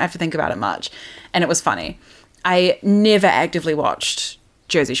like you don't have to think about it much, and it was funny. I never actively watched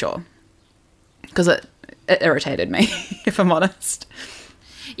Jersey Shore because it irritated me, if I'm honest.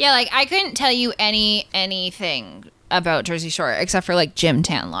 Yeah, like I couldn't tell you anything about Jersey Shore except for like gym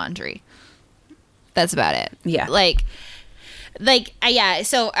tan laundry. That's about it. Yeah. Yeah.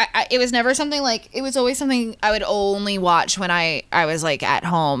 So it was never something like, it was always something I would only watch when I was like at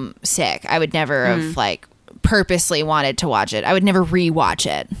home sick. I would never have like purposely wanted to watch it. I would never rewatch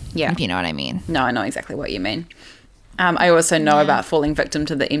it. Yeah. If you know what I mean. No, I know exactly what you mean. I also know about falling victim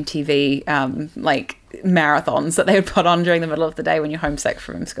to the MTV like marathons that they would put on during the middle of the day when you're homesick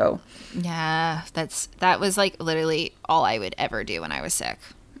from school. Yeah, that was like literally all I would ever do when I was sick.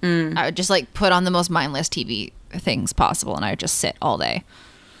 I would just like put on the most mindless TV things possible, and I would just sit all day.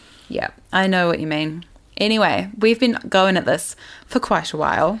 Yeah, I know what you mean. Anyway, we've been going at this for quite a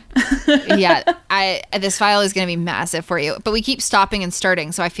while. Yeah, this file is going to be massive for you, but we keep stopping and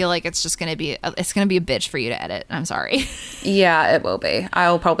starting, so I feel like it's just going to be a bitch for you to edit. I'm sorry. Yeah, it will be.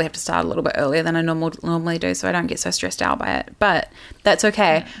 I'll probably have to start a little bit earlier than I normally do, so I don't get so stressed out by it. But that's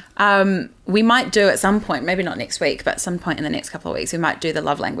okay. We might do at some point, maybe not next week, but some point in the next couple of weeks, we might do the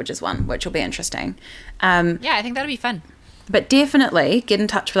love languages one, which will be interesting. Yeah, I think that'll be fun. But definitely get in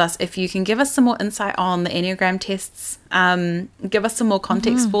touch with us if you can give us some more insight on the Enneagram tests. Give us some more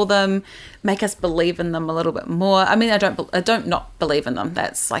context for them. Make us believe in them a little bit more. I mean, I don't not believe in them.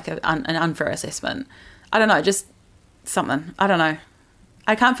 That's like an unfair assessment. I don't know, just something. I don't know.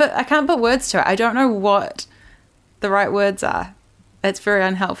 I can't put words to it. I don't know what the right words are. It's very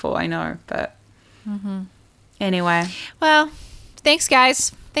unhelpful, I know. But anyway. Well, thanks,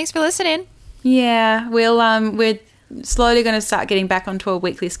 guys. Thanks for listening. Yeah, we're slowly going to start getting back onto a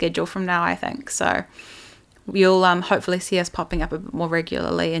weekly schedule from now, I think. So you'll hopefully see us popping up a bit more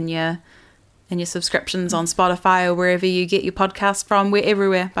regularly in your subscriptions on Spotify or wherever you get your podcasts from. We're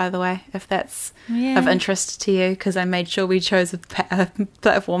everywhere, by the way, if that's of interest to you, because I made sure we chose a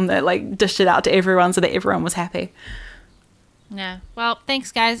platform that like dished it out to everyone so that everyone was happy. Yeah. Well,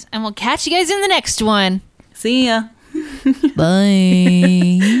 thanks, guys, and we'll catch you guys in the next one. See ya.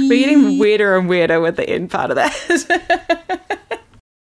 Bye. We're getting weirder and weirder with the end part of that.